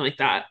was something like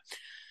that.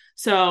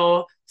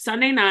 So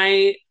Sunday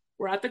night,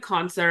 we're at the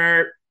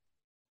concert.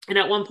 And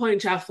at one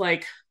point, Jeff,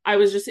 like, I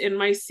was just in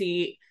my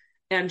seat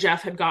and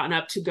Jeff had gotten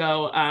up to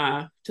go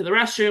to the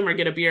restroom or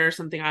get a beer or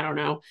something. I don't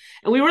know.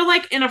 And we were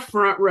like in a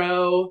front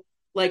row,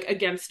 like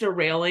against a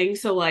railing.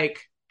 So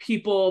like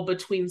people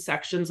between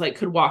sections like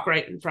could walk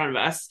right in front of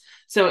us.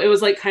 So it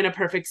was like kind of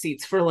perfect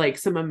seats for like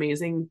some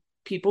amazing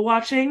people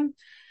watching.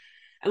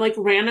 And like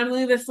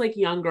randomly this like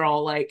young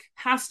girl like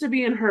has to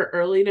be in her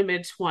early to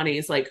mid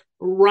 20s, like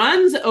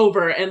runs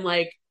over and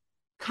like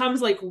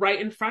comes like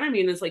right in front of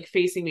me and is like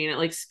facing me, and it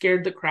like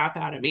scared the crap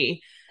out of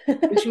me.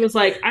 And she was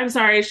like, "I'm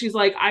sorry." She's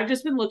like, "I've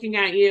just been looking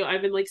at you.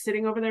 I've been like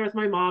sitting over there with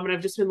my mom and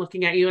I've just been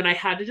looking at you. And I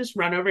had to just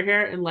run over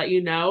here and let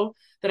you know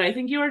that I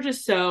think you are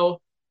just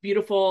so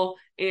beautiful.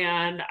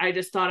 And I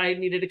just thought I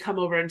needed to come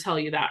over and tell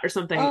you that," or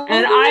something. Oh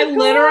and I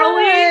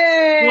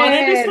literally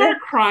wanted to start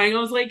crying. I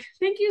was like,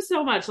 "Thank you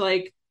so much."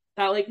 Like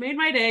that like made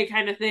my day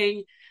kind of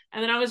thing.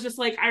 And then I was just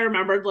like, I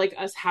remembered like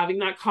us having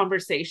that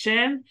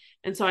conversation.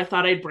 And so I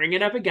thought I'd bring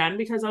it up again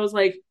because I was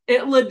like,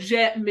 it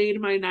legit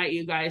made my night,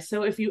 you guys.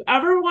 So if you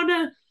ever want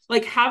to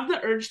like have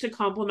the urge to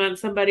compliment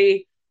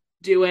somebody,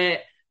 do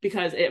it,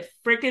 because it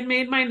freaking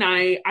made my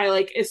night. I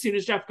like, as soon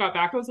as Jeff got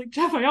back, I was like,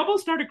 "Jeff, I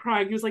almost started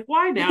crying." He was like,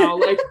 "Why now?"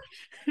 Like,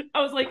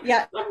 I was like,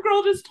 yeah, some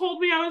girl just told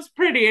me I was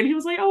pretty. And he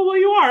was like, "Oh, well,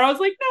 you are." I was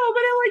like, "No,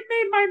 but it like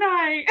made my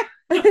night."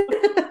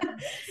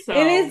 So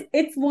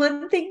it's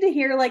one thing to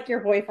hear like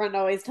your boyfriend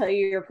always tell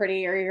you you're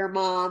pretty, or your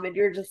mom, and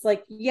you're just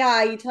like,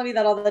 "Yeah, you tell me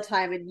that all the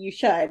time and you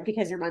should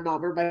because you're my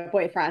mom or my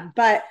boyfriend."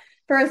 But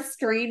for a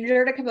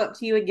stranger to come up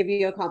to you and give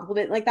you a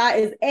compliment like that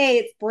is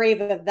it's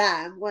brave of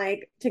them,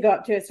 like to go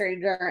up to a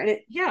stranger, and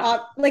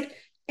like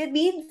it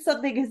means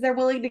something because they're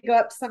willing to go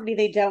up to somebody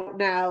they don't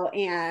know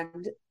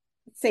and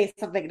say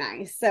something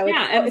nice. So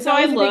it's so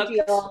I looked a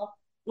big deal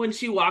when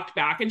she walked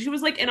back, and she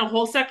was like in a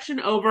whole section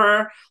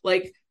over,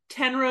 like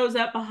 10 rows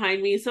up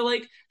behind me. So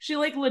like she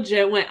like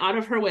legit went out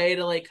of her way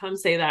to like come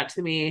say that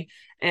to me,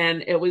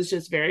 and it was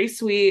just very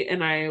sweet,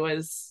 and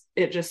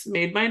it just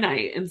made my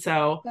night. And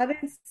so that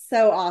is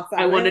so awesome.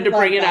 I wanted to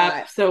bring it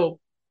up. So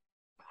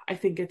I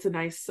think it's a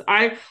nice,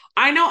 I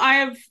know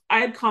I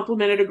had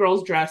complimented a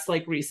girl's dress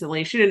like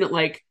recently. She didn't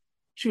like,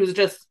 she was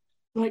just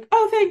like,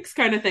 "Oh, thanks,"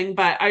 kind of thing.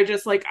 But I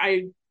just like,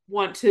 I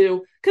want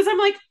to, because I'm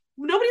like,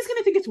 nobody's going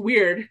to think it's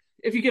weird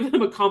if you give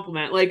them a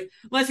compliment, like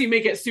unless you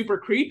make it super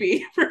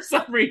creepy for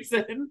some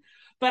reason.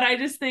 But I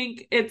just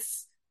think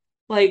it's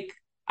like,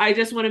 I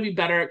just want to be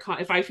better at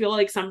if I feel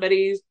like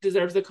somebody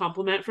deserves a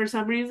compliment for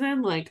some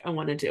reason, like I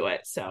want to do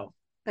it. So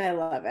I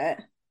love it.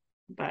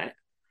 But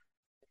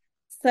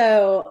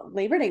so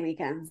Labor Day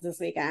weekend's this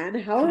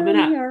weekend. How are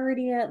we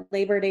already at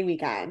Labor Day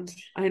weekend?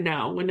 I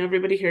know, when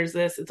everybody hears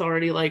this, it's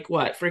already like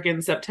what,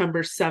 freaking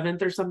September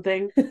 7th or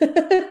something.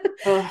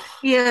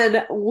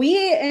 And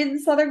we in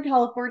Southern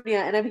California,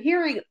 and I'm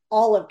hearing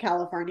all of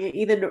California,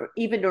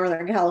 even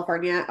Northern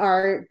California,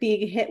 are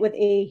being hit with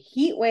a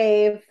heat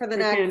wave for the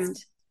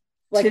next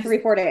like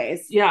 3-4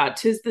 days. Yeah,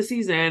 'tis the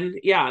season.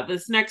 Yeah,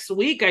 this next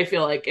week I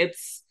feel like it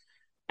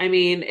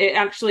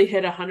actually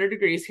hit 100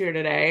 degrees here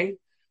today.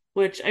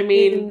 which I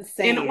mean, in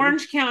Insane.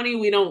 Orange County,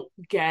 we don't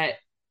get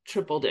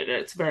triple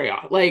digits very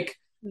often. Like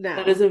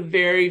that is No. a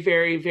very,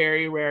 very,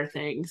 very rare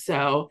thing.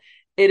 So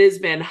it has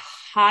been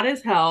hot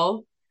as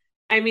hell.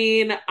 I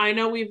mean, I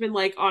know we've been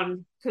like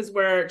on because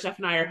we're Jeff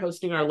and I are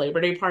hosting our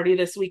Labor Day party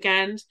this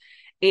weekend,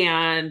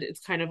 and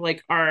it's kind of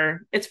like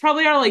it's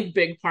probably our like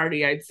big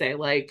party, I'd say.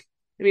 Like,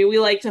 I mean, we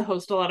like to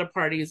host a lot of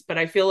parties, but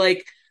I feel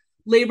like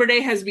Labor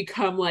Day has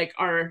become like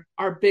our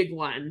big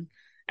one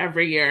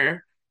every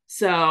year.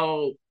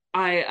 So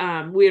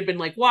we had been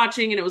like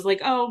watching and it was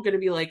like, oh, gonna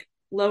be like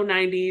low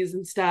 90s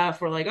and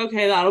stuff. We're like,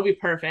 okay, that'll be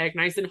perfect,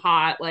 nice and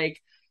hot.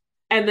 Like,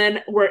 and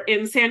then we're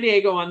in San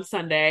Diego on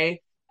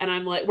Sunday and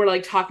I'm like, we're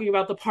like talking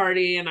about the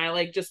party and I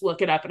like just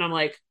look it up and I'm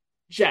like,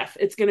 Jeff,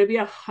 it's gonna be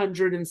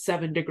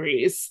 107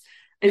 degrees.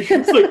 And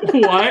he's like,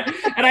 what?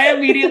 And I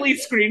immediately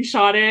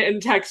screenshot it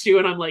and text you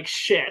and I'm like,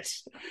 shit.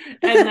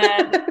 And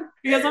then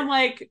because I'm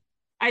like,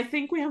 I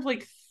think we have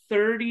like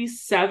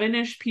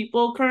 37-ish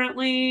people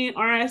currently A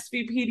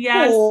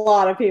RSVP'd.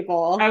 lot of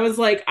people. I was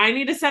like, I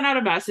need to send out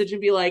a message and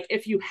be like,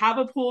 if you have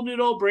a pool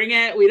noodle, bring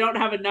it. We don't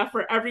have enough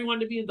for everyone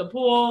to be in the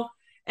pool.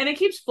 And it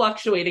keeps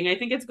fluctuating. I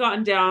think it's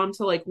gotten down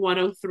to like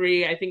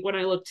 103. I think when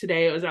I looked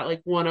today, it was at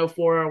like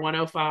 104 or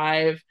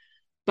 105.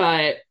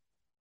 But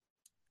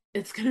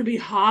it's going to be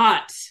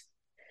hot.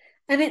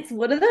 And it's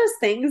one of those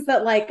things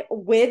that, like,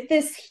 with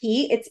this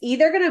heat, it's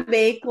either going to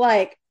make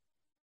like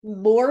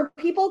more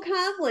people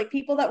come, like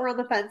people that were on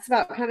the fence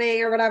about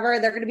coming or whatever.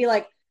 They're going to be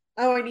like,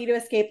 oh, I need to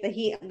escape the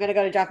heat. I'm going to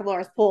go to Jeff and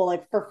Laura's pool,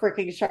 like for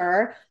freaking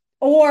sure.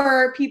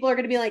 Or people are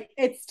going to be like,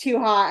 it's too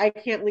hot. I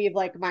can't leave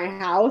like my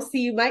house. So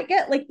you might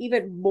get like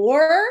even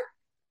more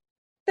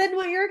than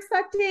what you're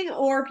expecting,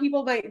 or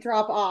people might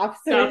drop off.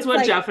 So That's it's what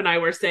like, Jeff and I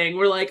were saying.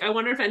 We're like, I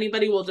wonder if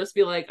anybody will just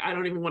be like, I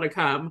don't even want to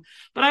come.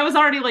 But I was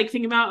already like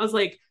thinking about, I was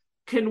like,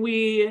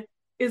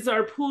 is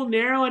our pool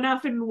narrow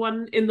enough in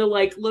the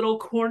like little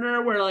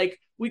corner where like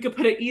we could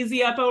put an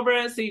easy up over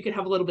it so you could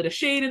have a little bit of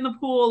shade in the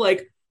pool?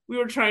 Like we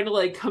were trying to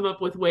like come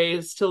up with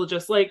ways to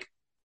just like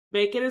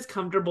make it as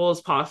comfortable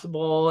as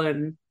possible.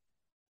 And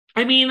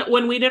I mean,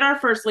 when we did our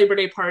first Labor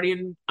Day party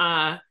in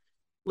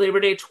Labor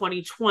Day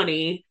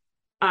 2020,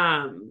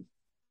 um,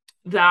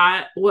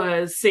 that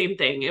was same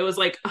thing. It was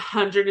like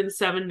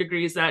 107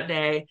 degrees that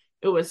day.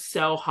 It was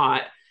so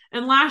hot.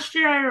 And last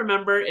year I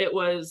remember it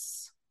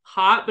was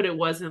hot, but it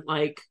wasn't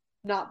like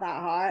not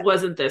that hot.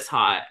 wasn't this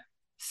hot.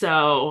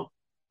 So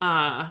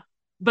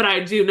but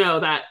I do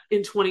know that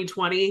in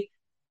 2020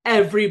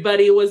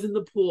 everybody was in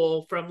the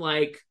pool from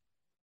like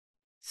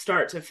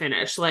start to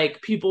finish.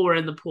 Like people were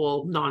in the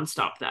pool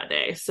nonstop that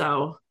day.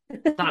 So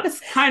that's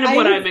kind of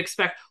what I'm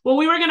expecting. Well,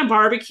 we were going to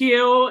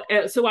barbecue.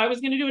 So I was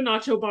going to do a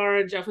nacho bar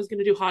and Jeff was going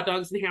to do hot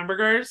dogs and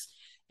hamburgers.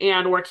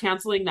 And we're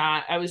canceling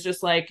that. I was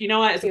just like, you know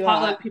what? It's a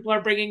potluck. People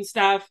are bringing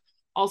stuff.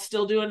 I'll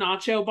still do a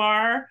nacho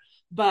bar.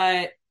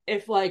 But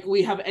if like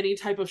we have any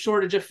type of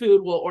shortage of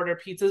food, we'll order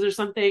pizzas or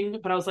something.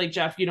 But I was like,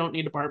 Jeff, you don't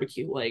need a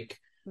barbecue. Like,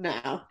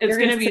 no, it's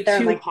going to be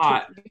too like,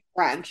 hot.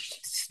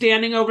 Drenched.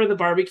 Standing over the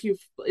barbecue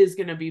is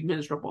going to be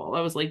miserable. I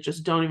was like,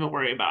 just don't even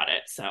worry about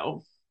it.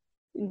 So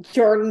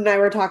Jordan and I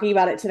were talking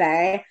about it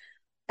today,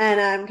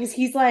 and because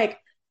he's like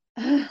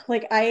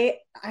I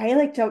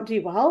like don't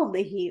do well in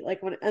the heat,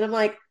 like and I'm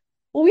like,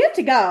 well, we have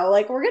to go,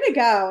 like we're gonna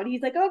go, and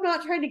he's like, oh, I'm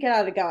not trying to get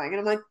out of going, and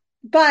I'm like,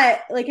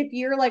 but like if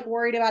you're like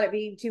worried about it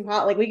being too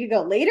hot, like we could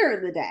go later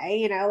in the day,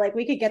 you know, like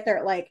we could get there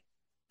at like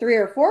 3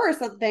 or 4 or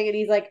something, and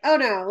he's like, oh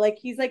no, like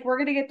he's like, we're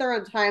gonna get there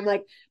on time,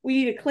 like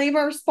we need to claim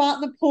our spot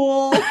in the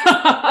pool.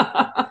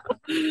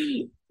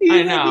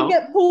 I know.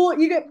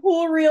 You get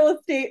pool real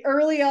estate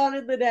early on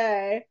in the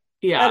day.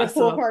 Yeah, at a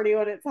pool party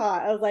when it's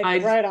hot. I was like,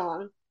 right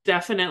on.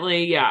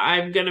 Definitely, yeah.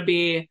 I'm gonna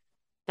be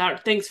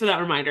that. Thanks for that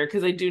reminder,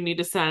 because I do need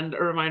to send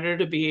a reminder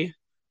to be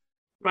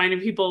reminding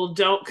people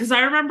don't. Because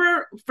I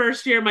remember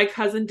first year my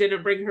cousin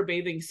didn't bring her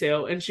bathing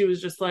suit, and she was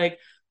just like,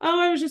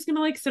 "Oh, I was just gonna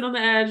like sit on the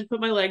edge,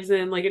 put my legs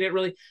in." Like it didn't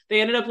really.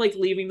 They ended up like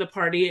leaving the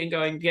party and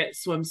going get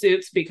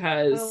swimsuits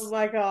because oh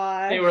my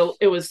god,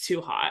 it was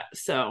too hot.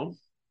 So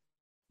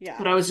yeah,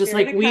 but I was just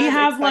like, we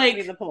have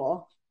like the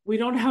pool. We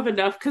don't have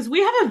enough because we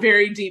have a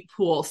very deep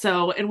pool.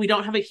 So, and we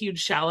don't have a huge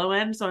shallow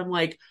end. So I'm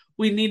like,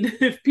 we need,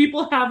 if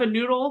people have a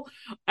noodle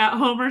at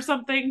home or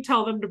something,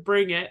 tell them to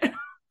bring it.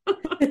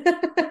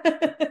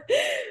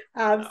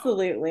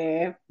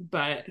 Absolutely.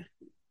 But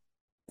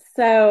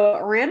so,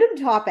 random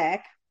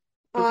topic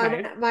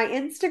okay. on my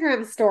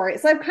Instagram story.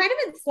 So I've kind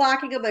of been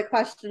slacking on my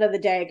question of the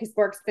day because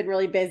work's been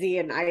really busy,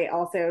 and I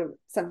also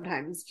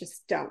sometimes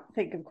just don't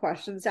think of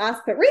questions to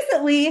ask. But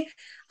recently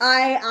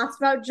I asked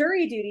about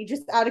jury duty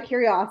just out of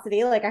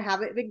curiosity. Like I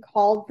haven't been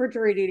called for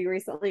jury duty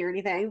recently or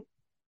anything.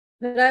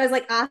 But I was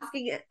like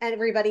asking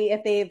everybody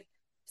if they've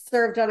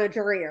served on a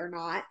jury or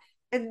not.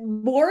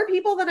 And more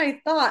people than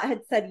I thought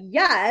had said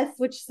yes,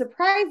 which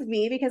surprised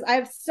me because I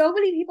have so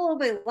many people in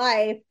my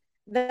life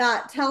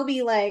that tell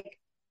me like,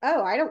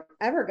 oh, I don't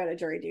ever go to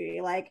jury duty.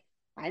 Like,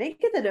 I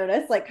didn't get the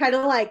notice. Like, kind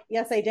of like,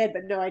 yes, I did,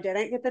 but no, I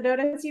didn't get the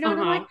notice. You know,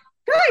 and I'm like,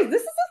 guys,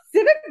 this is a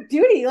civic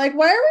duty. Like,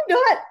 why are we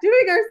not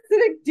doing our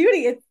civic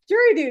duty? It's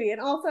jury duty.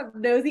 And also,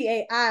 I'm nosy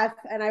AF,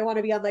 and I want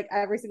to be on like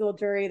every single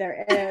jury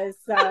there is.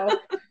 So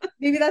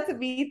maybe that's a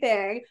me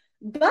thing.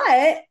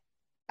 But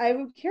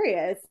I'm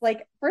curious,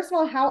 like, first of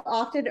all, how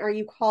often are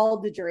you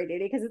called to jury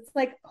duty? Because it's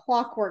like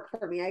clockwork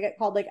for me. I get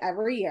called like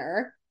every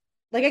year.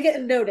 Like, I get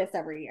a notice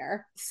every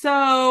year.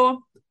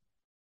 So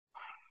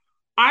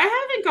I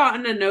haven't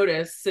gotten a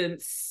notice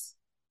since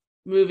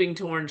moving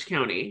to Orange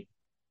County.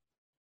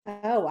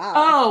 Oh, wow.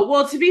 Oh,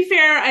 well, to be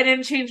fair, I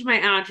didn't change my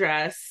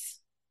address.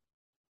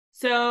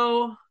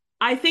 So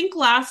I think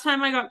last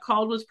time I got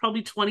called was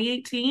probably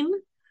 2018.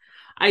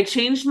 I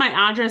changed my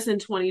address in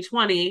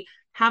 2020,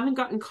 haven't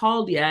gotten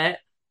called yet.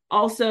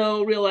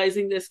 Also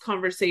realizing this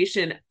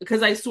conversation,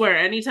 because I swear,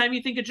 anytime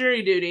you think of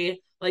jury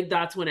duty, like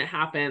that's when it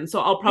happens. So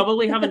I'll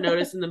probably have a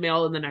notice in the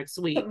mail in the next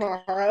week.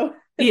 Tomorrow.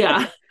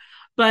 Yeah.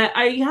 But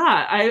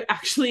I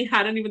actually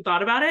hadn't even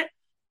thought about it.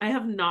 I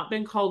have not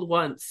been called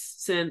once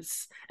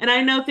since, and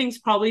I know things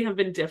probably have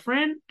been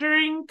different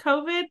during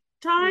COVID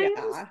times,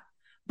 Yeah.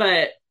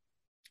 but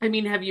I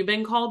mean, have you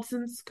been called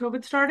since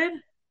COVID started?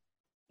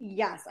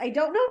 Yes. I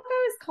don't know if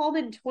I was called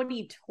in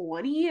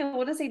 2020. I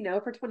want to say no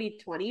for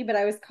 2020, but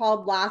I was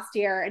called last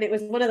year, and it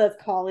was one of those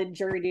call-in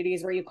jury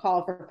duties where you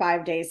call for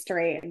 5 days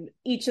straight. And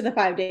each of the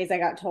 5 days I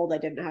got told I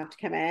didn't have to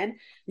come in.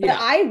 But Yeah.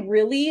 I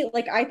really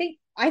like I think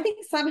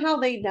somehow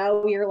they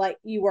know you're like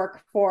you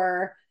work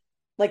for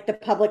like the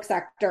public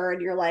sector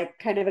and you're like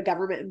kind of a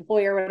government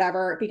employee or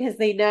whatever, because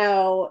they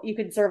know you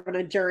can serve on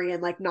a jury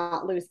and like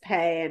not lose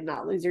pay and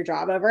not lose your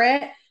job over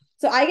it.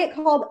 So I get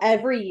called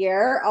every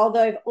year,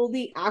 although I've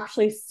only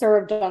actually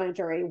served on a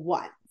jury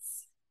once.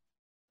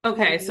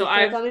 Okay, Have so you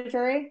served on a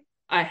jury?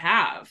 I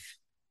have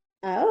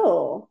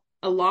Oh,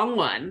 a long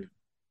one.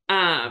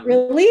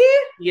 really?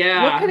 What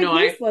Yeah, kind of no,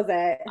 case was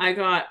it? I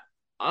got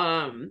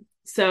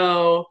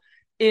so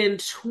in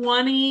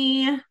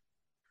 20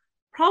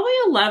 probably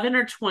 11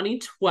 or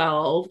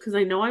 2012, because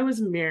I know I was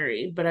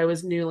married, but I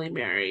was newly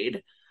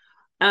married.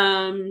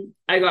 I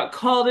got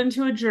called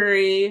into a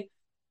jury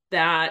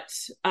that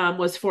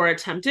was for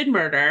attempted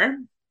murder.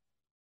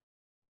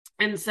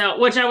 And so,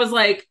 which I was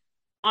like,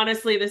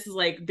 honestly, this is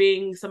like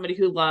being somebody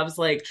who loves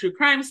like true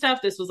crime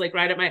stuff. This was like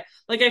right at my,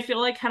 like, I feel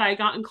like had I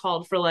gotten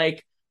called for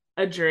like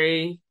a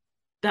jury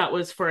that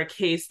was for a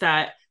case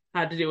that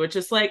had to do with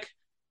just like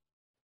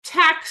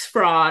tax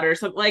fraud or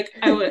something, like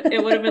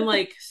it would have been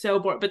like so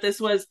bored. But this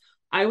was,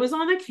 I was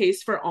on a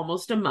case for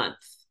almost a month.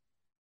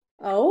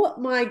 Oh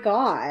my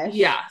gosh.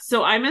 Yeah.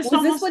 So I missed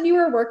Was this almost, when you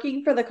were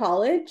working for the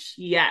college?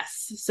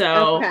 yes.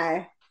 So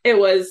Okay. it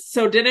was,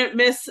 so didn't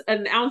miss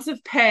an ounce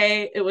of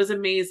pay. It was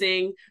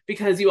amazing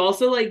because you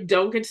also like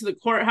don't get to the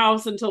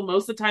courthouse until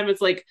most of the time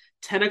it's like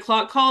 10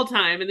 o'clock call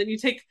time. And then you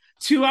take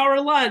 2 hour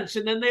lunch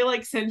and then they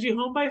like send you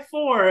home by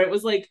 4. It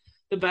was like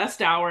the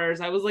best hours.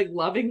 I was like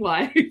loving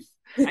life.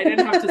 I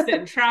didn't have to sit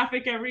in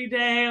traffic every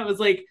day. I was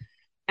like,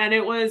 and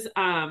it was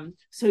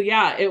so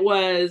yeah, it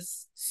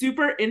was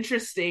super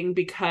interesting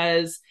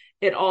because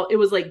it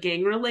was like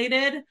gang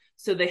related.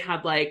 So they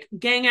had like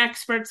gang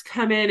experts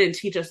come in and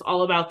teach us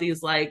all about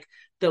these like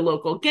the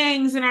local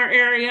gangs in our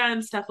area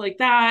and stuff like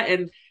that.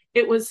 And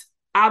it was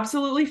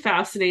absolutely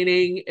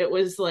fascinating. It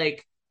was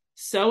like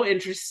so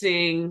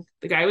interesting.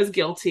 The guy was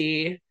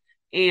guilty,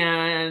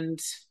 and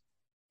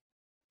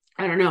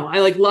I don't know. I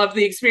like loved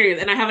the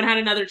experience, and I haven't had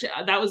another.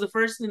 That was the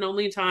first and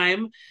only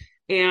time.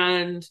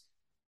 And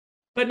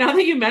but now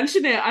that you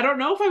mention it, I don't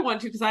know if I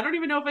want to, because I don't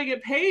even know if I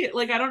get paid.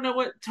 Like I don't know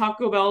what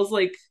Taco Bell's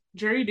like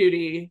jury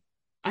duty.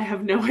 I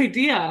have no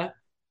idea.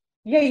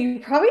 Yeah, you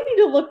probably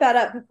need to look that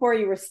up before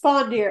you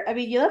respond to your. I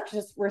mean, you have to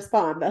just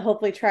respond, but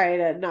hopefully try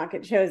to not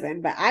get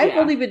chosen. But I've Yeah.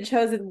 only been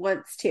chosen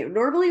once too.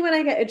 Normally, when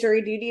I get a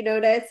jury duty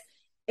notice,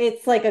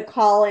 it's like a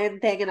call in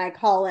thing, and I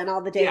call in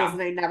all the days Yeah.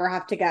 and I never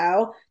have to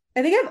go.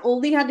 I think I've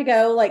only had to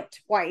go like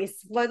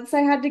twice. Once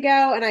I had to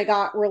go and I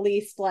got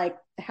released like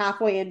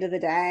halfway into the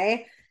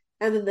day.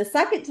 And then the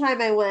second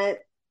time I went,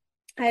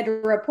 I had to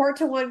report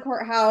to one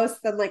courthouse.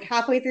 Then, like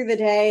halfway through the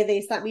day,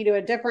 they sent me to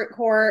a different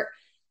court.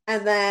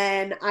 And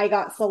then I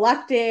got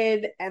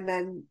selected and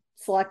then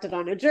selected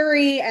on a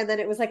jury. And then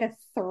it was like a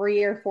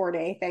 3 or 4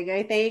 day thing,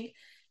 I think.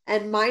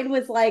 And mine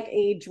was like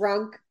a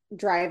drunk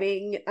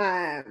driving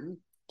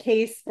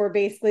case where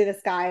basically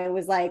this guy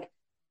was like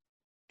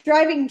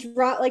driving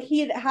drunk, like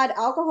he had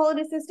alcohol in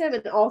his system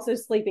and also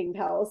sleeping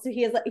pills. So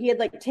he had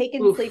like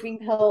taken Oof. sleeping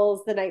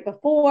pills the night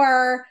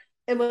before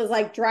and was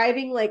like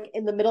driving like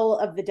in the middle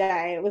of the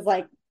day. It was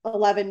like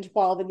 11,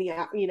 12 in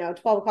the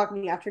 12 o'clock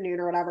in the afternoon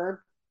or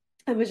whatever.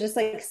 And was just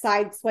like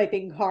side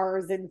swiping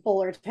cars in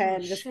Fullerton, Oh,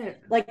 just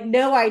shit. like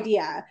no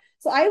idea.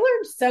 So I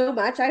learned so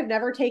much. I've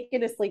never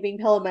taken a sleeping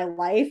pill in my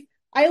life.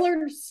 I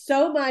learned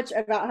so much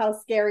about how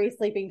scary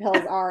sleeping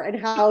pills are and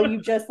how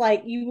you just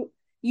like you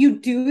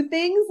do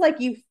things like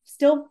you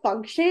still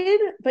function,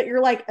 but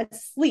you're like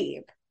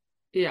asleep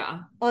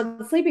Yeah.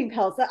 on sleeping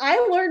pills. So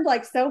I learned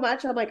like so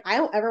much. I'm like, I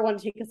don't ever want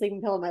to take a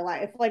sleeping pill in my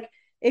life. Like,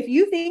 if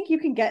you think you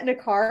can get in a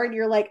car and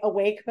you're like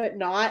awake but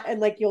not,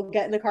 and like you'll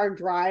get in the car and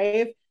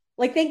drive,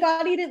 Like, thank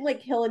God he didn't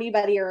like kill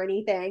anybody or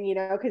anything, you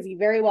know, because he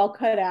very well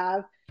could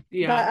have.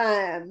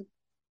 Yeah.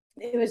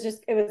 But it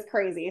was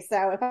crazy.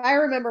 So if I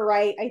remember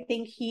right, I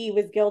think he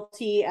was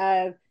guilty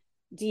of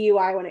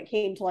DUI when it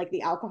came to like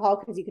the alcohol,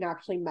 because you can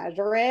actually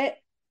measure it,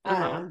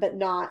 Uh-huh. but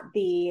not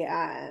the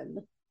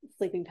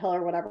sleeping pill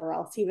or whatever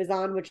else he was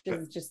on, which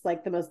is just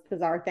like the most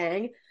bizarre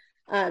thing.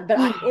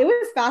 It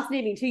was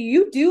fascinating too.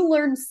 You do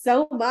learn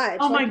so much,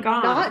 Oh my like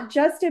God. not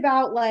just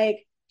about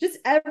like just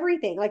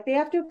everything. Like they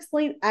have to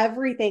explain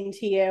everything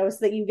to you so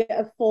that you get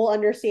a full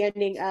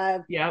understanding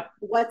of Yep.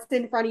 what's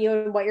in front of you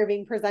and what you're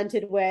being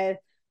presented with.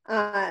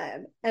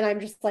 And I'm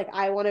just like,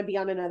 I want to be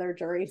on another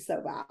jury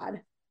so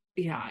bad.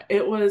 Yeah,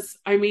 it was,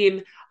 I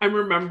mean, I'm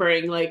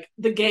remembering like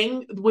the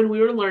gang when we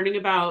were learning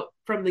about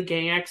from the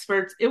gang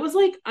experts, it was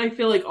like I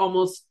feel like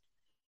almost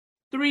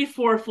 3,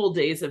 4 full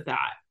days of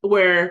that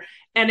where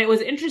and it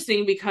was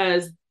interesting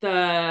because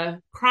the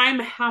crime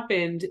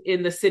happened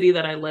in the city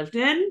that I lived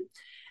in.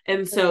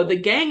 And so the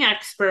Oh, gang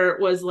expert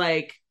was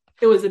like,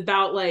 it was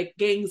about like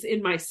gangs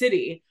in my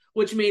city,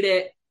 which made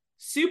it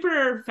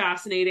super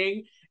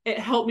fascinating. It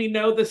helped me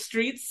know the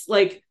streets,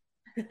 like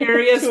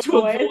areas to to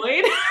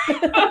avoid.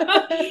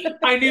 avoid.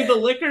 I knew the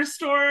liquor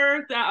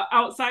store that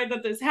outside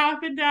that this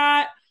happened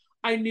at.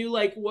 I knew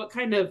like what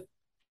kind of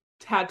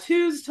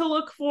tattoos to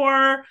look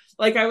for.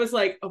 Like I was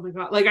like, oh my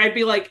God. Like I'd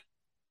be like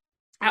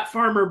at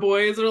Farmer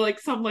Boys or like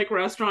some like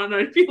restaurant,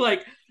 and I'd be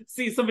like,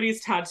 see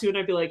somebody's tattoo, and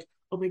I'd be like,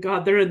 oh my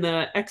God, they're in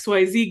the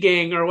XYZ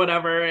gang or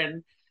whatever.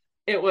 And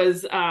it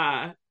was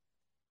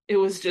it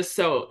was just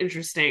so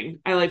interesting.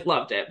 I like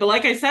loved it. But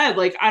like I said,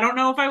 like I don't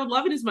know if I would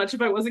love it as much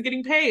if I wasn't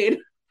getting paid.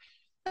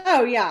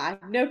 Oh yeah,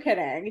 no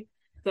kidding.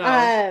 So Um,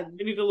 I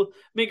need to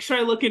make sure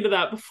I look into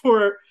that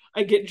before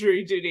I get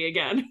jury duty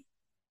again.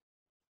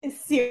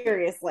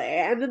 Seriously.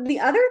 And then the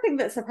other thing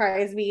that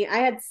surprised me, I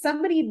had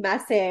somebody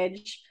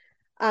message,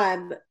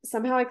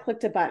 somehow I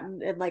clicked a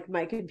button and like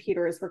my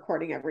computer is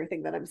recording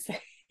everything that I'm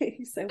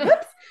saying. So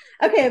whoops.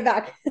 Okay, I'm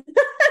back.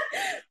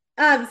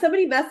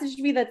 Somebody messaged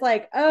me that's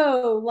like,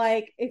 oh,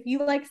 like if you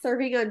like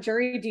serving on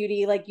jury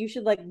duty, like you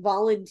should like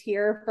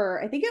volunteer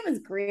for, I think it was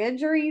grand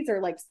juries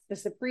or like the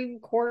Supreme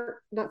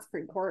Court, not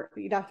Supreme Court,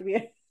 you'd have to be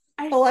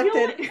I feel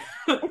elected. like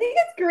I think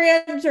it's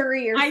grand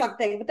jury or I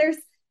something, but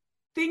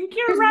think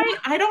you're there's one right.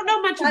 I don't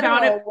know much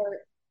about it, federal where,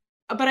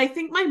 but I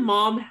think my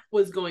mom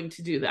was going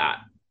to do that.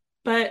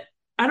 But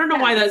I don't know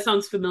why yes, that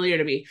sounds familiar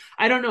to me.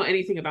 I don't know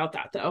anything about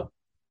that though.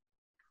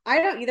 I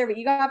don't either, but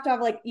you have to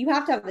have like you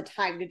have to have the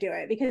time to do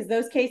it because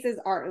those cases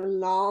are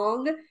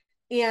long,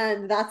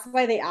 and that's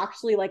why they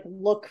actually like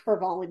look for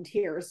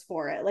volunteers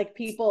for it. Like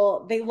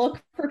people they look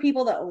for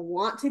people that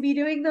want to be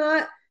doing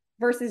that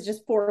versus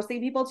just forcing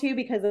people to,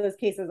 because those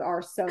cases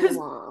are so Because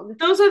long.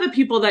 those are the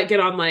people that get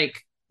on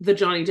like the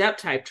Johnny Depp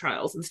type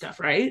trials and stuff,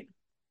 right?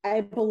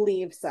 I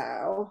believe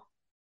so.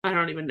 I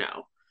don't even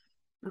know.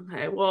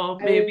 Okay, well,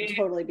 I would maybe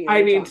totally be in I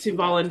a need Johnny to Depp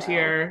trial.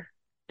 volunteer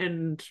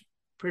and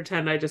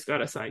pretend I just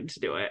got assigned to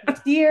do it.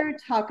 Dear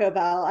Taco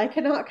Bell, I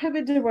cannot come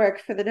into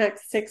work for the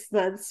next 6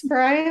 months, for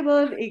I am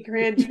on a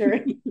grand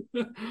jury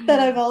that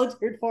I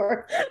volunteered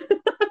for.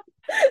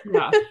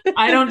 Yeah.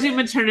 I don't do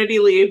maternity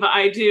leave.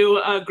 I do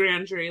a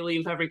grand jury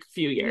leave every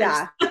few years.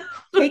 Yeah.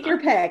 Take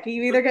your pick.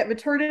 You either get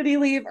maternity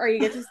leave or you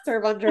get to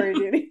serve on jury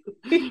duty.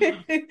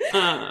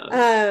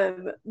 uh,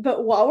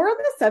 But while we're on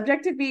the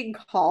subject of being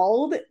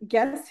called,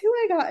 guess who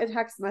I got a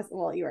text message?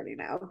 Well, you already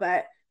know,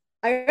 but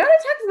I got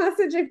a text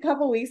message a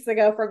couple weeks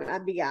ago from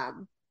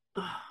MBM.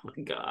 oh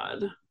my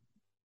God.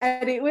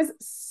 And it was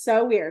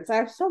so weird. So I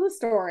have to tell the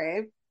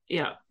story.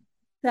 Yeah.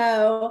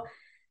 So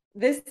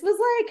this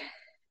was like,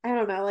 I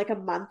don't know, like a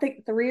month,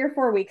 like 3 or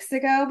 4 weeks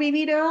ago,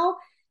 maybe now.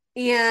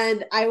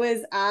 And I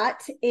was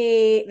at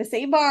the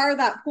same bar,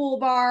 that pool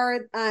bar.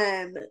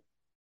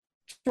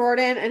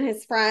 Jordan and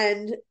his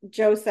friend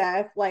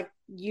Joseph, like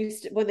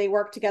used to, when they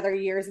worked together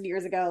years and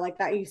years ago, like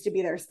that used to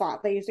be their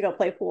spot. They used to go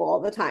play pool all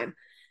the time.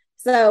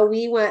 So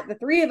we went, the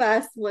three of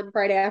us, one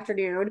Friday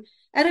afternoon,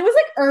 and it was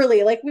like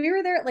early, like we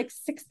were there at like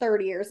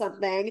 6:30 or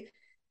something.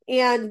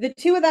 And the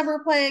two of them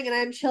were playing, and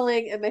I'm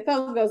chilling, and my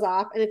phone goes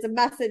off, and it's a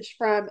message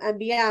from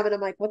MBM, and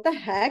I'm like, "What the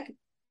heck?"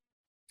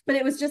 But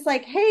it was just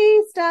like,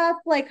 "Hey, Steph,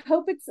 like,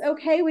 hope it's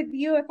okay with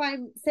you if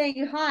I'm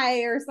saying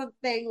hi or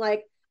something."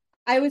 Like,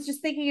 I was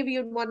just thinking of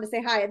you and wanted to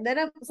say hi, and then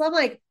I'm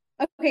like,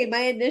 okay, my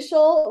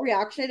initial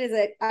reaction is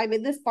that I'm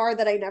in this bar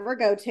that I never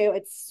go to.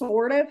 It's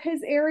sort of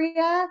his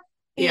area.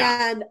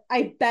 Yeah. And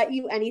I bet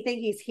you anything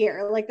he's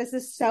here. Like, this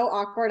is so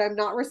awkward. I'm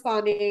not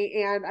responding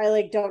and I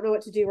like don't know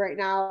what to do right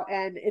now.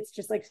 And it's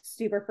just like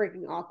super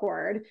freaking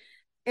awkward.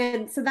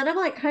 And so then I'm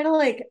like kind of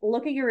like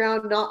looking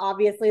around, not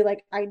obviously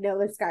like I know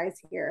this guy's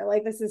here.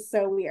 Like, this is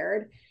so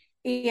weird.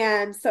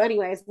 And so,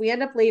 anyways, we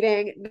end up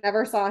leaving,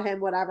 never saw him,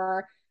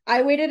 whatever.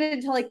 I waited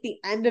until like the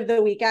end of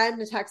the weekend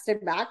to text him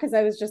back because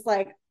I was just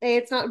like, hey,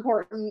 it's not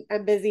important.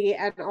 I'm busy.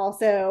 And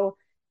also,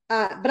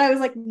 but I was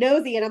like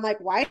nosy and I'm like,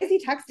 why is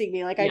he texting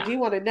me? Like, I Yeah. do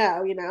want to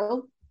know, you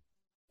know?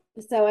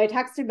 So I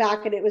texted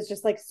back and it was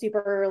just like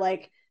super,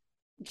 like,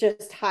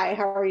 just hi,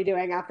 how are you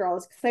doing after all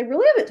this? Because I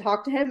really haven't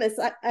talked to him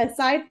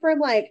aside from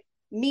like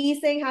me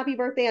saying happy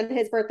birthday on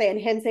his birthday and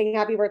him saying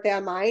happy birthday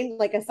on mine,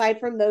 like aside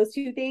from those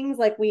two things,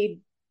 like we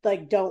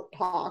like don't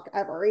talk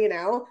ever, you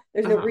know,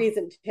 there's no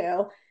reason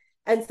to.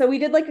 And so we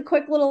did like a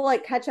quick little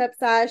like catch up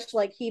sesh.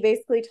 Like he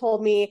basically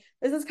told me,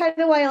 this is kind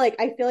of why like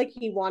I feel like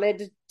he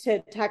wanted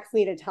to text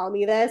me to tell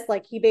me this.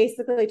 Like he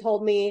basically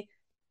told me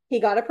he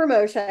got a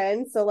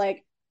promotion. So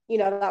like, you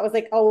know, that was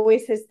like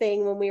always his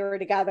thing when we were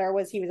together,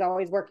 was he was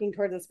always working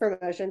towards this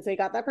promotion. So he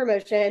got that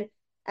promotion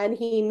and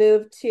he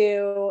moved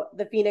to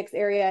the Phoenix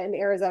area in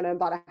Arizona and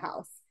bought a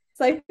house.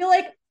 So I feel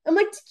like, I'm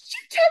like, did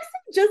you text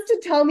him just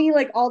to tell me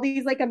like all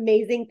these like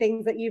amazing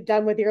things that you've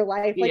done with your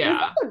life? Like, was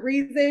that the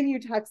reason you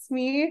text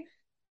me?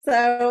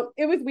 So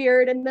it was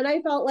weird. And then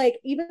I felt like,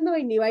 even though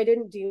I knew I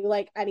didn't do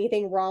like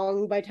anything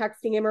wrong by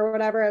texting him or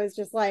whatever, I was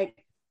just like,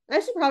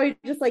 I should probably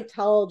just like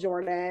tell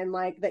Jordan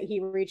like that he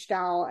reached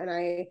out and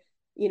I,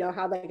 you know,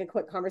 had like a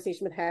quick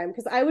conversation with him.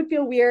 Cause I would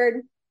feel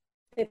weird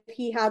if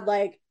he had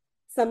like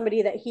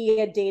somebody that he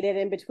had dated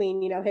in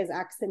between, you know, his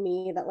ex and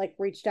me that like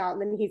reached out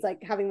and then he's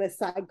like having this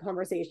side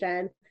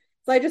conversation.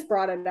 So I just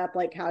brought it up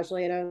like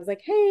casually and I was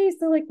like, hey,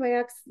 so like my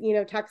ex, you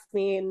know, texted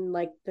me and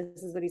like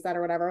this is what he said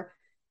or whatever.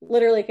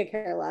 Literally could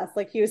care less.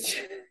 Like he was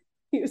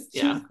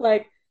just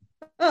like,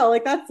 oh,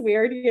 like that's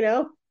weird, you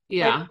know?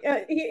 Yeah.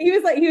 Like, he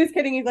was like, he was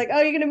kidding. He's like,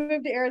 oh, you're gonna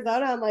move to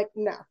Arizona? I'm like,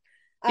 no.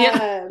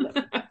 Yeah.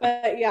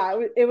 But yeah,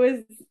 it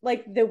was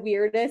like the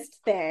weirdest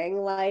thing.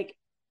 Like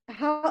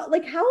how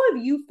have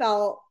you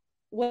felt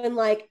when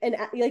like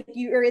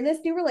you're in this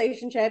new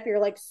relationship, you're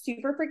like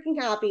super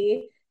freaking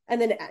happy, and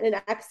then an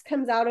ex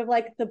comes out of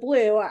like the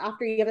blue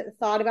after you haven't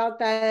thought about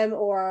them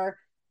or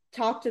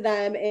talked to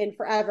them in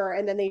forever,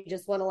 and then they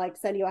just want to like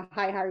send you a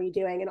hi, how are you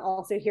doing? And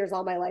also here's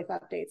all my life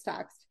updates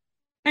text.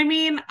 I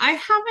mean, I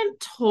haven't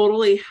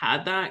totally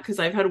had that because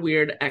I've had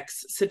weird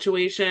ex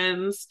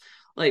situations.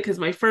 Like, because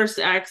my first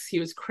ex, he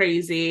was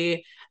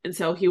crazy. And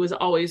so he was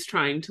always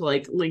trying to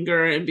like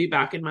linger and be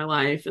back in my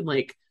life and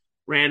like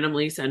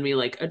randomly send me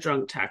like a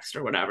drunk text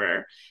or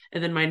whatever.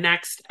 And then my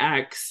next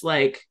ex,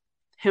 like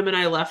him and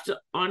I left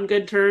on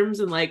good terms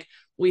and like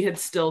we had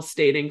still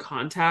stayed in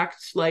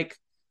contact like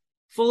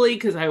fully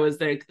because I was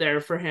like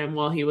there for him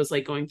while he was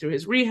like going through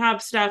his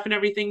rehab stuff and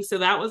everything. So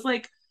that was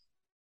like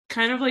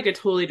kind of like a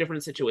totally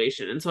different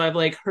situation. And so I've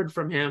like heard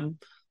from him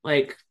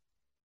like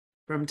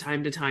from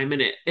time to time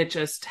and it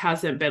just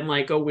hasn't been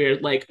like a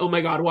weird like, oh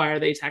my God, why are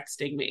they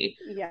texting me?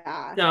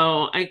 Yeah.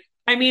 So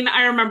I mean,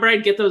 I remember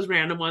I'd get those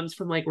random ones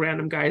from like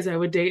random guys I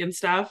would date and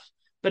stuff,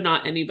 but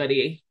not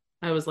anybody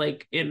I was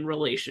like in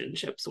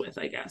relationships with,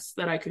 I guess,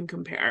 that I can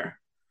compare.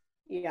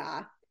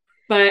 Yeah.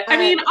 But I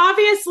mean,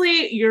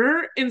 obviously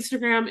your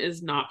Instagram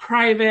is not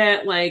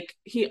private. Like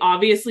he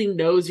obviously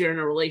knows you're in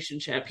a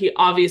relationship. He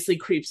obviously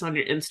creeps on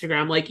your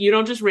Instagram. Like you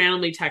don't just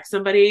randomly text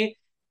somebody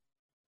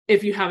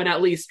if you haven't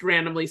at least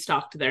randomly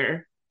stalked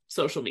their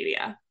social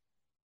media.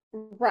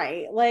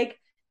 Right. Like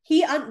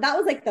that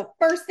was like the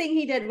first thing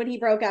he did when he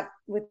broke up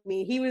with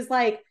me. He was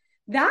like,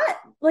 that,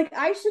 like,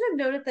 I should have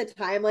known at the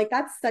time, like,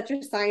 that's such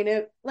a sign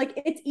of, like,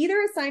 it's either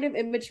a sign of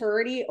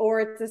immaturity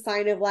or it's a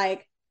sign of,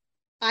 like,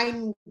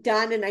 I'm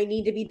done and I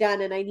need to be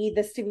done and I need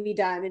this to be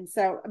done. And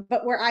so,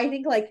 but where I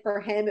think, like, for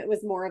him, it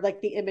was more of,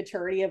 like, the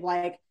immaturity of,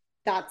 like,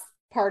 that's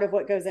part of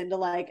what goes into,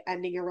 like,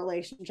 ending a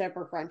relationship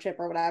or friendship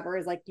or whatever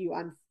is, like, you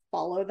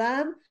unfollow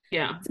them.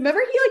 Yeah. So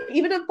remember, he, like,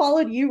 even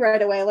unfollowed you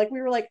right away. Like,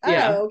 we were like,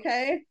 oh,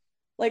 okay.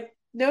 Like,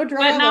 no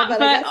drama,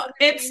 but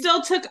it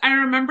still took, I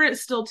remember it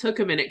still took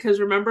a minute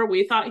because remember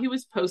we thought he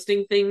was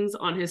posting things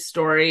on his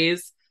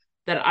stories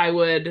that I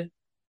would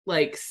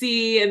like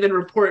see and then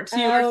report to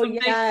you or something.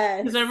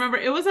 Because I remember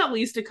it was at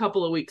least a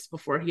couple of weeks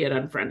before he had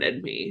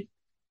unfriended me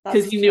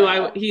because he knew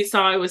he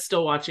saw I was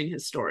still watching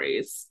his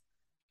stories.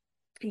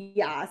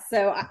 Yeah,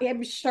 so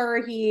I'm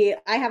sure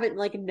I haven't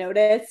like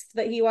noticed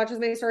that he watches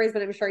my stories,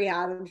 but I'm sure he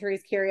has. I'm sure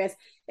he's curious.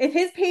 If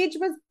his page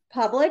was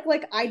public,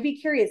 like I'd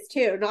be curious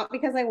too, not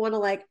because I want to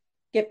like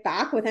get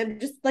back with him,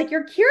 just like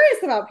you're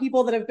curious about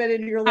people that have been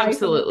in your life.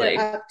 Absolutely. And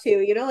what they're up to,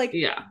 you know, like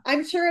yeah.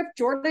 I'm sure if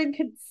Jordan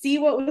could see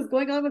what was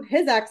going on with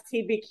his ex,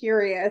 he'd be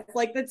curious.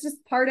 Like that's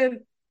just part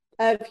of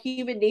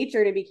human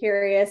nature to be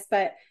curious.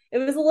 But it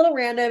was a little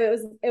random.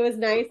 It was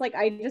nice. Like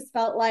I just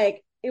felt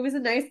like it was a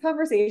nice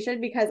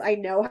conversation because I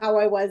know how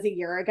I was a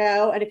year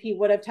ago. And if he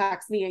would have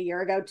texted me a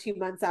year ago, 2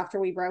 months after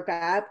we broke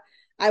up,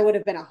 I would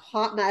have been a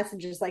hot mess and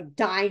just like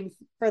dying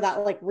for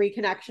that like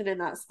reconnection and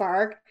that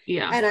spark.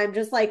 Yeah. And I'm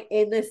just like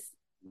in this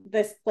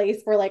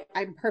place where like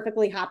I'm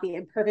perfectly happy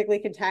and perfectly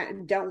content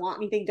and don't want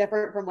anything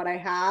different from what I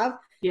have.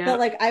 Yeah. But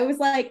like I was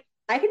like,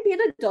 I can be an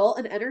adult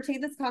and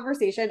entertain this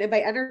conversation. And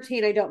by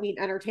entertain, I don't mean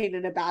entertain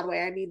in a bad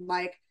way. I mean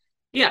like,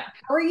 yeah,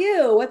 how are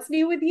you? What's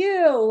new with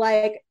you?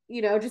 Like,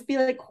 you know, just be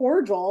like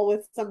cordial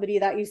with somebody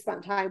that you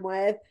spent time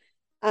with.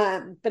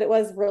 But it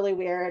was really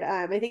weird.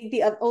 I think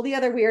the only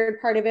other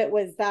weird part of it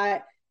was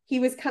that he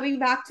was coming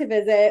back to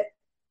visit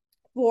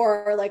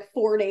for like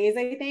 4 days,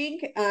 I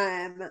think,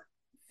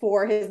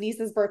 for his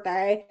niece's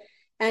birthday.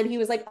 And he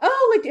was like,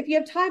 oh, like if you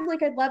have time,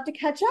 like I'd love to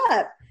catch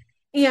up.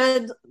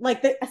 And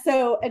like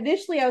so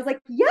initially I was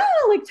like, yeah,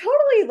 like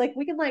totally, like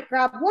we can like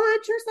grab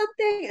lunch or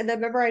something. And then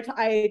remember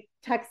I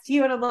text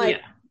you and I'm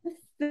like, Yeah.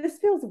 this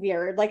feels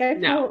weird. Like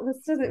No.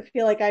 this doesn't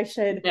feel like I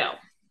should No.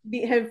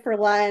 meet him for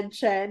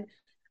lunch. And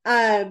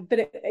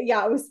but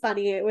yeah, it was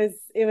funny. It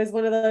was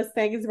one of those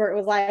things where it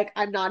was like,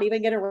 I'm not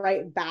even gonna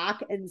write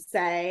back and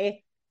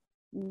say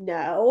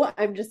no,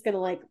 I'm just gonna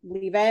like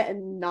leave it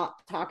and not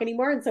talk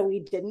anymore. And so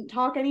we didn't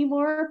talk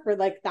anymore for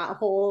like that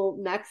whole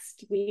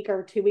next week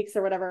or 2 weeks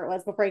or whatever it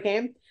was before he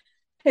came.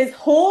 His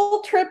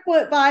whole trip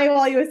went by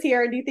while he was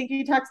here. And do you think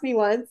he texted me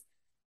once?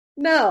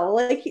 No,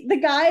 like the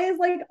guy is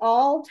like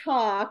all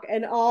talk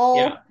and Yeah.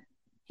 all,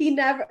 he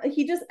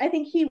just, I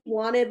think he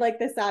wanted like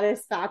the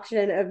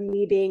satisfaction of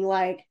me being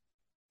like,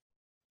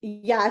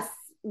 yes,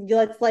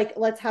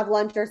 let's have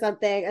lunch or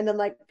something. And then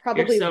like You're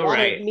probably so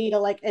wanted right. me to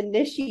like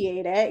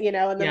initiate it,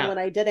 and then Yeah. when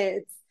I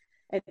didn't,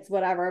 it's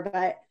whatever.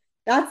 But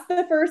that's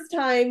the first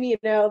time,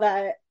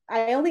 that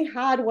I only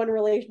had one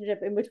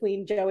relationship in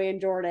between Joey and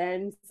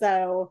Jordan.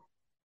 So,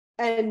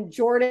 and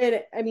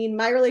Jordan, I mean,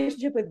 my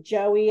relationship with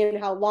Joey and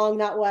how long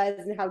that was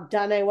and how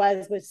done I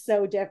was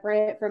so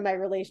different from my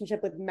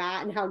relationship with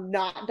Matt and how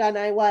not done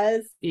I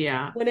was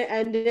Yeah. when it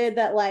ended,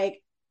 that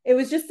like it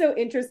was just so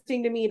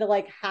interesting to me to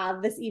like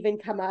have this even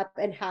come up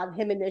and have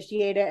him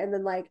initiate it, and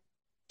then like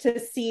to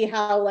see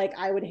how like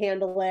I would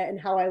handle it and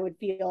how I would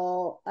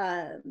feel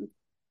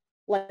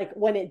like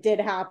when it did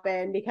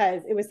happen,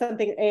 because it was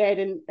something I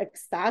didn't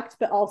expect,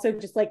 but also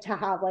just like to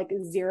have like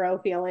zero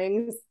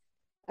feelings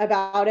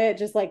about it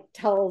just like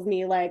tells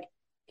me like,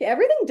 okay,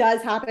 everything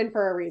does happen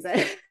for a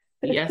reason.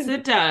 Yes,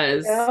 it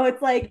does.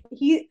 It's like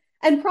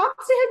and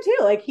props to him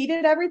too. Like he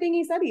did everything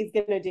he said he's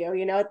gonna do,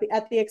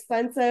 at the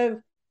expense of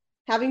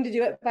having to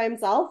do it by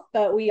himself.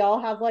 But we all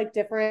have like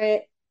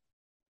different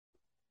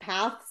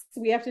paths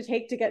we have to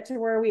take to get to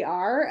where we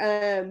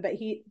are. But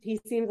he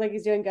seems like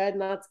he's doing good,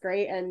 and that's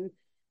great. And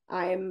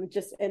I'm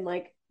just in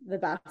like the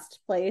best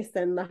place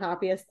and the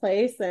happiest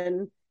place.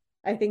 And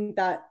I think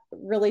that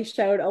really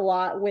showed a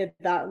lot with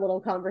that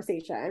little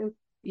conversation.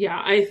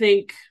 Yeah, I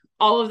think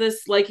all of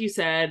this, like you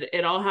said,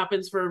 it all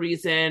happens for a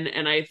reason,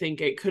 and I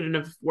think it couldn't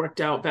have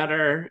worked out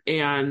better.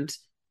 And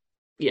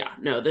yeah,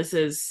 no, this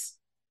is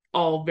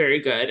all very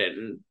good.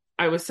 And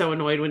I was so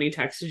annoyed when he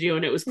texted you,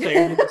 and it was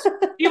clear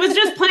he was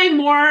just playing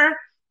more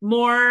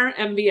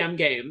MVM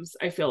games,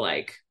 I feel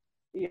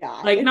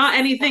Yeah, like it's not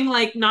anything,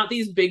 like not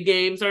these big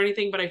games or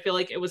anything, but I feel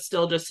like it was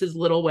still just his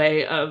little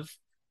way of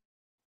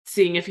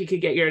seeing if he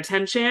could get your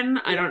attention.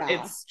 I don't,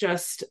 yeah. it's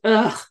just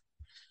ugh,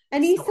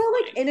 And so he's so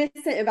like annoying.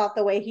 innocent about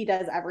the way he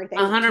does A everything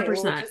hundred too, which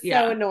percent is so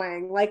yeah.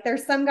 annoying. Like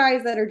there's some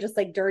guys that are just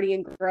like dirty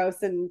and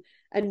gross and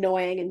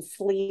annoying and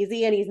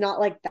sleazy, and he's not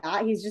like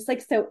that. He's just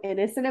like so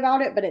innocent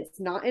about it, but it's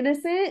not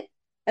innocent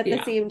at the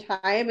Yeah. same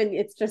time. And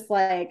it's just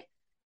like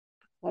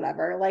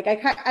whatever. Like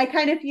I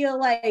kind of feel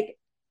like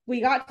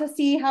we got to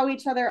see how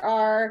each other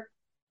are.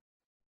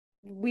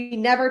 We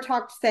never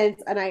talked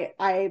since, and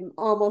I'm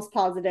almost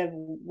positive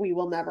we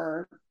will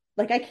never.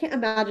 Like I can't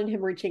imagine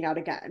him reaching out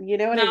again. You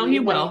know what I No, he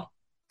mean? Like will.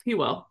 He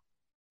will.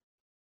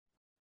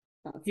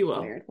 that's He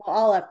will. weird.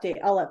 Well, I'll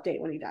update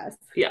when he does.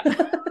 Yeah.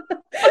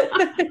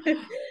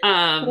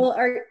 um Well,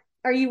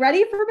 are you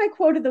ready for my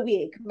quote of the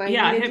week? My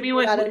yeah, needed hit to me get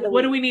with out of the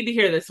what do week. we need to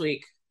hear this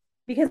week?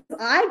 Because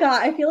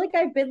I feel like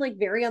I've been like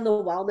very on the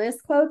wellness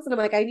quotes, and I'm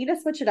like, I need to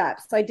switch it up.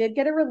 So I did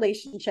get a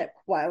relationship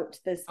quote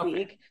this Okay.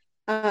 week.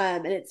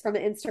 And it's from the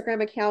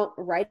Instagram account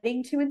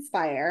Writing to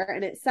Inspire.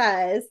 And it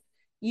says,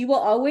 you will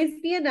always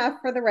be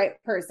enough for the right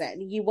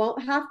person. You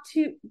won't have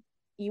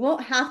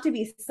to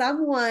be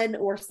someone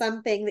or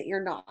something that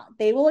you're not.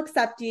 They will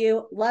accept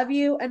you, love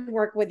you, and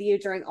work with you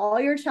during all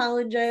your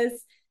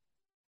challenges,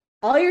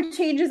 all your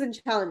changes and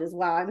challenges.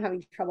 Wow, I'm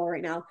having trouble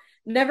right now.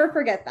 Never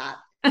forget that.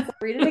 So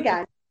read it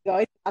again. You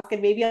always ask,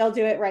 and maybe I'll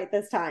do it right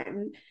this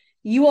time.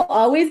 You will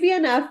always be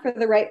enough for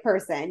the right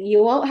person.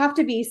 You won't have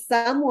to be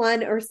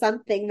someone or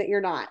something that you're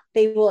not.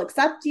 They will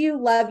accept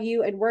you, love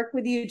you, and work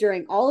with you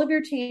during all of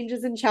your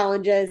changes and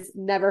challenges.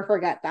 Never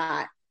forget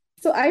that.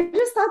 So I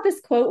just thought this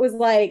quote was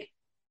like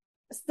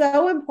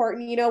so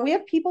important. We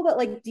have people that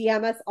like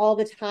DM us all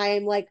the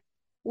time. Like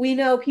we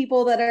know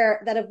people that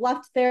have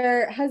left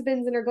their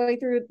husbands and are going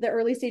through the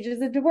early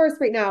stages of divorce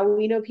right now.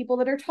 We know people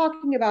that are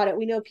talking about it.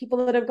 We know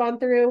people that have gone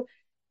through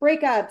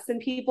breakups,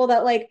 and people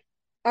that like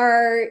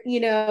are,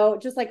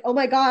 just like, oh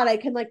my God, I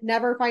can like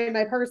never find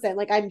my person.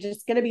 Like I'm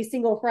just gonna be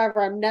single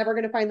forever. I'm never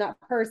gonna find that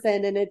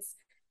person. And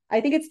I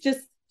think it's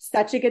just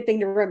such a good thing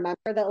to remember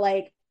that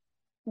like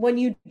when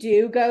you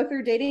do go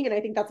through dating, and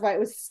I think that's why it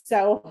was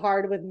so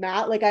hard with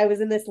Matt. Like I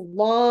was in this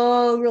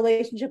long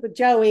relationship with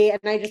Joey, and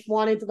I just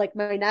wanted to like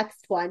my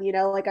next one,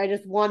 like I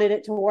just wanted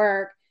it to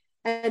work.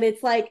 And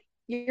it's like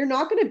you're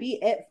not going to be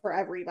it for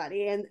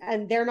everybody,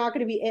 and they're not going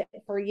to be it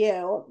for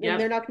you, and Yep.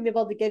 they're not going to be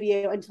able to give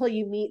you until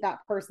you meet that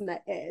person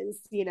that is.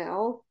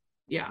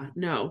 Yeah,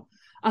 no.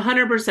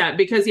 100%,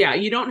 because yeah,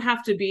 you don't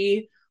have to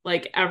be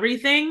like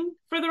everything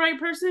for the right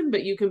person,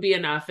 but you can be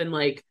enough, and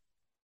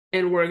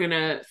we're going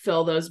to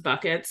fill those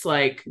buckets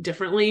like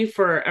differently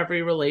for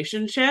every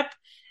relationship.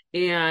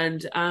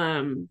 And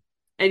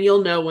and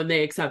you'll know when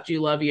they accept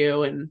you, love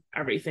you, and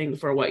everything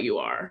for what you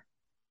are.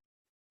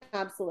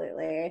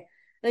 Absolutely.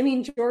 I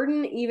mean,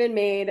 Jordan even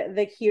made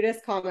the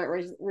cutest comment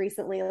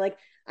recently. Like,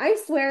 I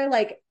swear,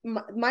 like,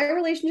 my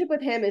relationship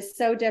with him is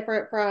so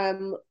different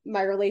from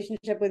my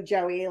relationship with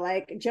Joey.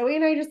 Like, Joey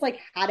and I just like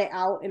had it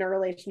out in a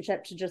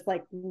relationship to just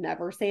like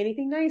never say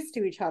anything nice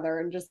to each other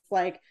and just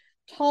like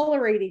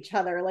tolerate each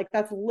other. Like,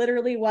 that's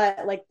literally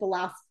what like the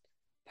last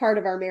part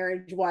of our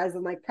marriage was,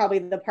 and like probably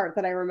the part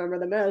that I remember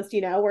the most,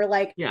 you know, where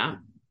like Yeah.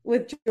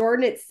 with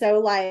Jordan, it's so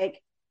like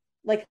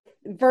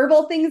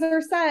verbal things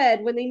are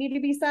said when they need to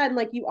be said, and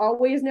like you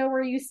always know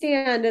where you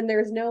stand and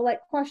there's no like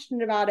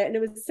question about it. And it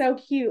was so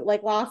cute.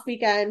 Like last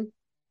weekend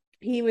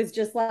he was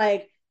just he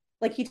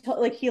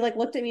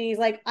looked at me and he's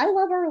like, I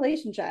love our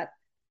relationship,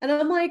 and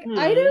I'm like,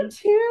 I do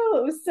too.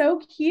 It was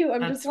so cute.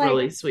 I'm That's just like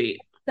really sweet,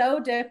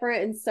 so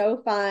different and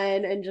so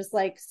fun and just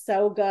like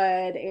so good.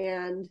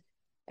 And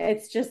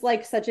it's just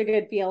like such a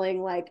good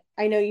feeling. Like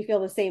I know you feel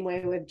the same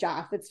way with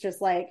Jeff. It's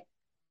just like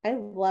I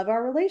love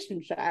our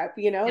relationship,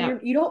 you know. yeah.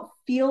 You don't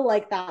feel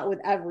like that with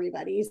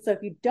everybody. So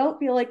if you don't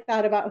feel like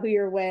that about who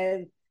you're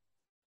with,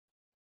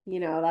 you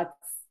know, that's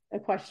a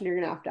question you're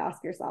gonna have to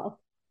ask yourself.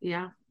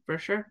 Yeah, for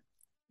sure.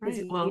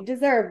 Right. Well, you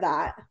deserve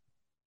that.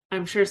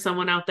 I'm sure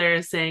someone out there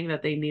is saying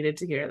that they needed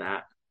to hear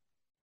that.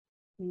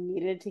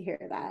 Needed to hear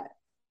that.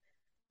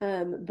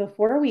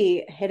 Before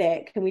we hit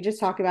it, can we just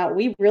talk about,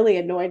 we really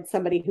annoyed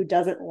somebody who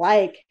doesn't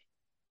like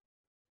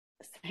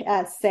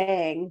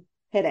saying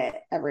hit it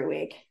every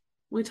week.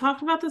 We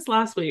talked about this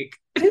last week.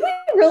 Did we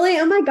really?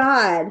 Oh my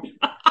God.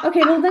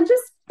 Okay, well then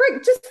just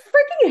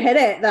freaking hit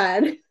it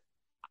then.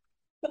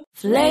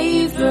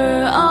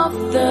 Flavor of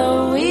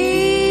the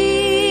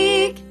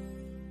week.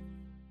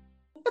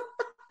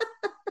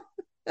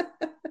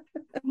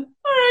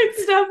 All right,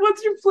 Steph,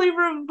 what's your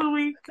flavor of the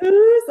week?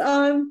 Who's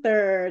on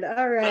third?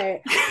 All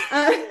right.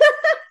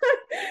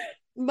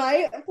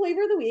 My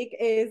flavor of the week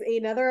is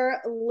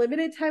another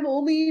limited time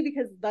only,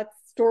 because that's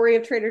the story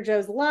of Trader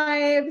Joe's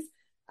lives.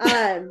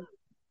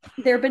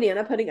 Their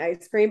banana pudding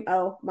ice cream.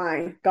 Oh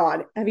my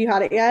God. Have you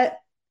had it yet?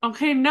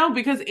 Okay, no,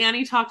 because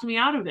Annie talked me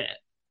out of it.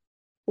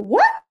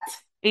 What?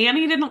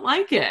 Annie didn't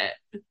like it.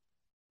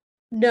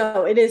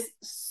 No, it is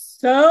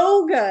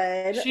so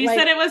good. She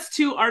said it was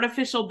too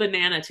artificial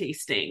banana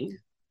tasting.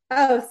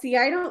 Oh, see,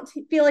 I don't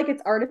feel like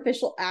it's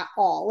artificial at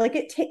all. Like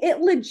it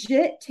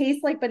legit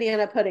tastes like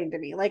banana pudding to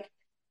me. Like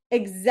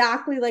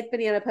exactly like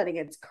banana pudding.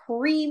 It's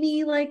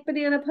creamy like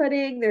banana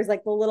pudding. There's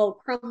like the little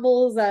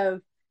crumbles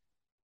of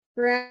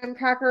graham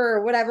cracker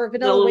or whatever,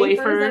 vanilla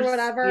wafers or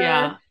whatever.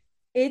 Yeah.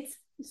 It's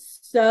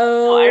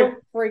so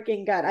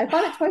freaking good. I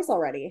bought it twice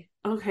already.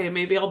 Okay,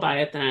 maybe I'll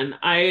buy it then.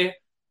 I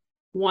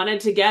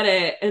wanted to get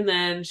it, and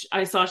then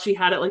I saw she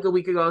had it like a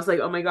week ago. I was like,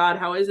 oh my God,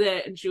 how is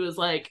it? And she was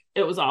like,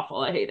 it was awful.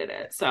 I hated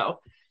it. So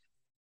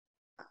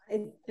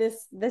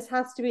this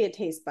has to be a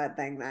taste bud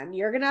thing then.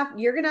 You're gonna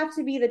have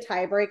to be the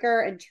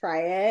tiebreaker and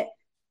try it,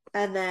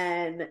 and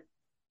then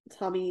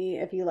tell me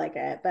if you like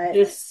it. But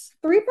it's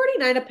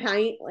 $3.49 a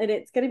pint, and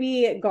it's gonna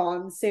be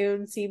gone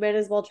soon, so you might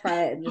as well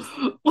try it and just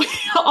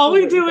all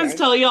we do is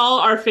tell y'all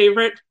our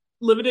favorite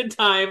limited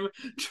time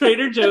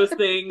Trader Joe's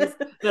things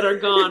that are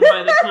gone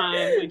by the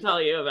time we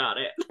tell you about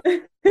it.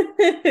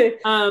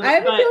 I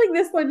have a feeling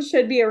this one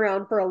should be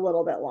around for a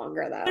little bit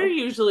longer though. They're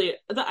usually,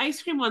 the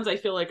ice cream ones I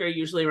feel like are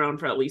usually around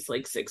for at least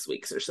like 6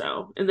 weeks or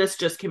so. And this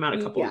just came out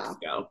a couple weeks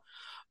ago.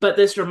 But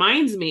this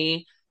reminds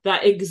me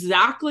that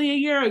exactly a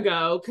year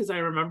ago, because I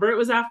remember it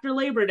was after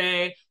Labor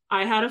Day,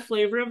 I had a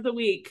flavor of the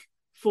week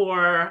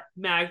for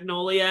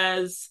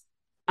Magnolia's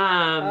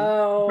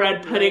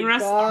banana pudding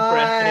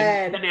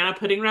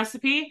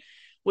recipe,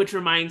 which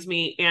reminds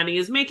me Annie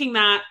is making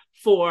that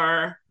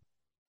for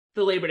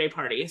the Labor Day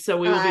party, so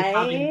we will be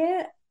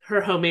having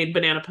her homemade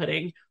banana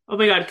pudding. Oh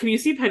my God, can you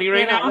see Penny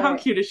right now? How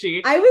cute is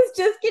she? I was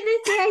just gonna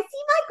say, I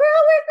see my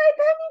girl. Where's my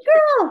Penny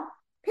girl?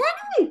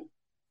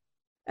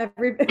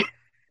 Penny.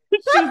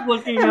 She's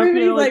looking at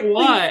me like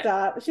what?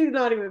 Stop. She's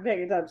not even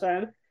paying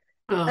attention.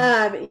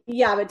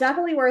 Yeah, but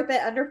definitely worth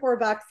it. Under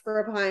 $4 for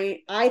a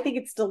pint. I think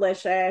it's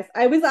delicious.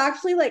 I was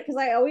actually like, because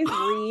I always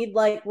read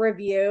like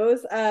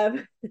reviews of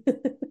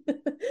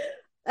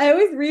I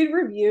always read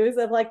reviews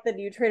of like the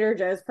new Trader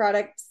Joe's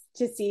products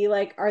to see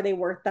like, are they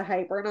worth the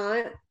hype or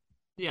not?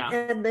 Yeah.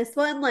 And this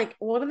one, like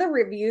one of the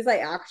reviews I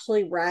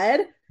actually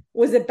read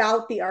was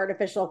about the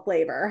artificial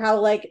flavor. How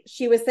like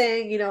she was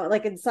saying, you know,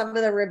 like in some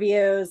of the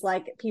reviews,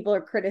 like people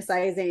are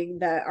criticizing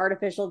the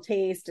artificial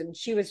taste, and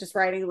she was just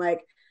writing like,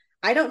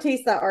 I don't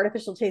taste that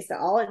artificial taste at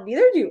all, and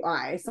neither do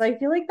I. So I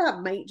feel like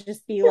that might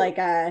just be like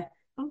a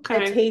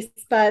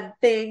taste bud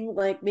thing.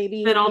 Like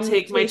maybe then I'll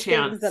take my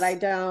chance that I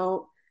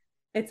don't.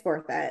 It's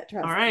worth it.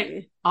 Trust all right.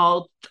 me.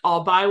 I'll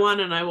buy one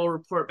and I will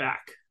report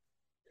back.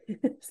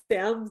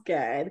 Sounds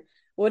good.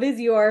 What is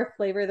your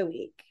flavor of the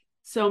week?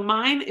 So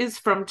mine is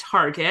from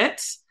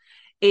Target,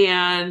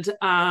 and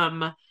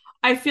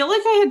I feel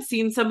like I had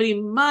seen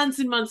somebody months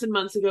and months and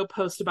months ago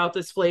post about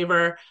this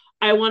flavor.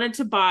 I wanted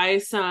to buy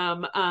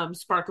some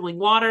sparkling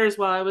waters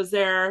while I was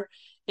there,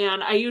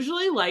 and I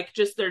usually like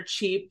just their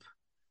cheap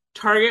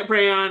Target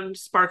brand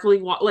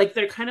sparkling water. Like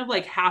they're kind of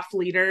like half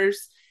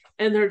liters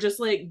and they're just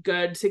like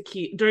good to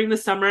keep during the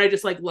summer. I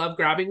just like love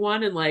grabbing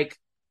one and like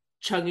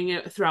chugging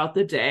it throughout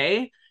the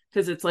day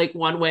because it's like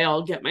one way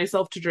I'll get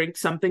myself to drink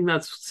something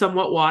that's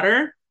somewhat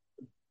water.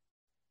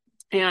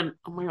 And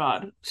oh my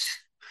God.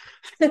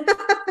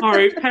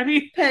 Sorry,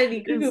 Penny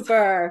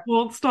Cooper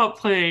won't stop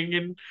playing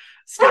and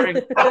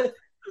staring.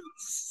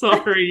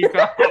 Sorry, you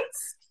guys.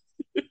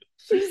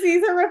 She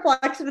sees her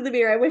reflection in the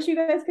mirror. I wish you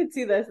guys could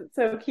see this. It's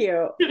so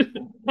cute.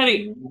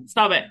 Honey,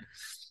 stop it.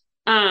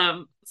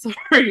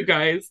 Sorry, you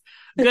guys.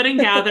 Good and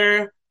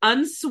Gather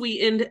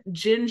unsweetened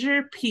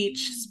ginger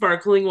peach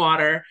sparkling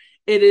water.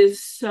 It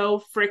is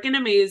so freaking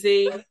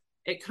amazing.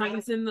 It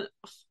comes in the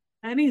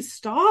Penny,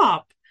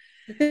 stop.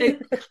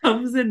 It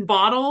comes in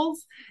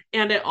bottles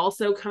and it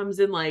also comes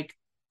in like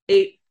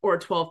 8 or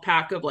 12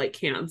 pack of like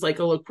cans, like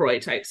a LaCroix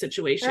type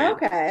situation.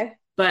 Okay.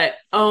 But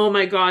oh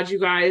my God, you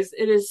guys,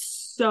 it is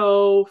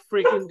so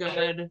freaking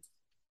good.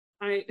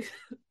 I'm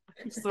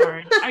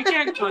sorry. I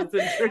can't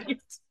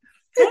concentrate.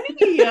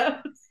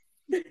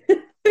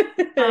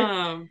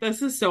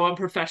 This is so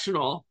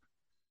unprofessional.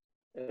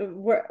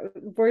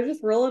 We're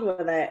just rolling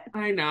with it.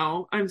 I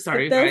know. I'm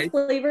sorry, but those guys.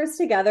 flavors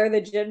together,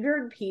 the ginger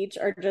and peach,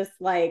 are just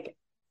like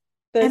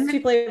those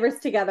two flavors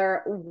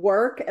together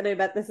work, and I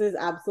bet this is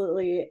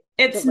absolutely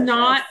it's delicious.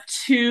 Not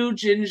too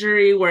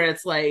gingery where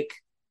it's like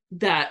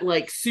that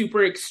like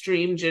super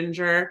extreme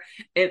ginger.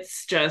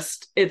 It's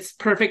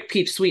perfect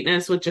peach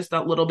sweetness with just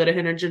that little bit of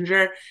hint of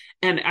ginger.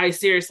 And I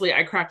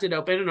cracked it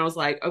open and I was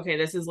like, okay,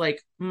 this is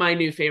like my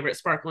new favorite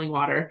sparkling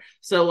water.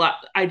 So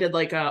I did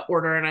like a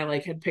order and I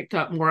like had picked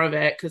up more of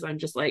it because I'm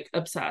just like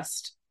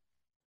obsessed.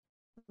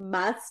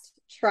 Must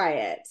try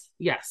it.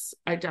 Yes,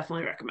 I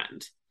definitely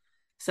recommend.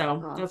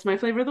 So that's my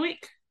flavor of the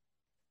week.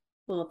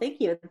 Well,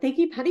 thank you. Thank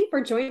you, Penny,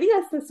 for joining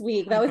us this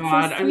week. That was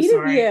God, so sweet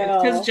of you.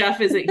 Because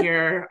Jeff isn't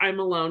here. I'm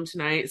alone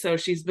tonight. So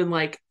she's been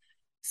like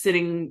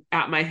sitting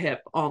at my hip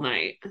all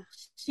night.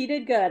 She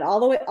did good all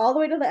the way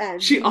to the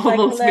end. She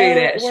almost made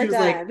it. She was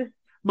done. Like,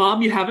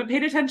 Mom, you haven't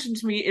paid attention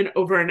to me in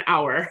over an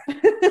hour.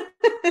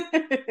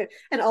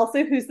 And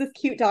also, who's this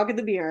cute dog in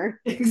the mirror?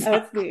 Exactly. Oh,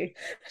 it's me.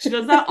 She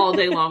does that all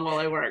day long while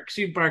I work.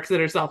 She barks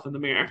at herself in the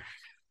mirror.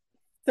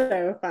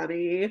 So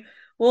funny.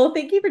 Well,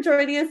 thank you for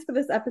joining us for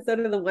this episode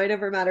of the Wine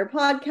Over Matter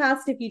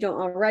podcast. If you don't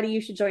already,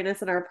 you should join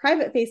us in our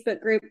private Facebook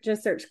group.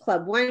 Just search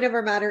Club Wine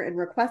Over Matter and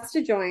request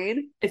to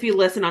join. If you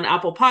listen on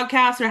Apple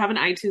Podcasts or have an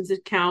iTunes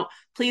account,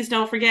 please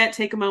don't forget,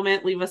 take a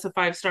moment, leave us a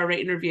 5-star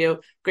rate and review.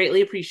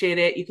 Greatly appreciate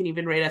it. You can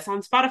even rate us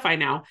on Spotify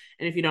now.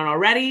 And if you don't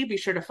already, be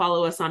sure to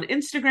follow us on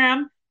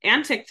Instagram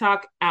and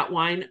TikTok at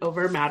Wine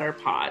Over Matter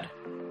Pod.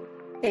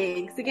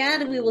 Thanks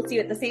again, and we will see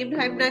you at the same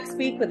time next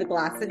week with a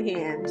glass in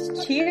hand.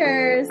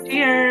 Cheers!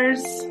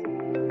 Cheers!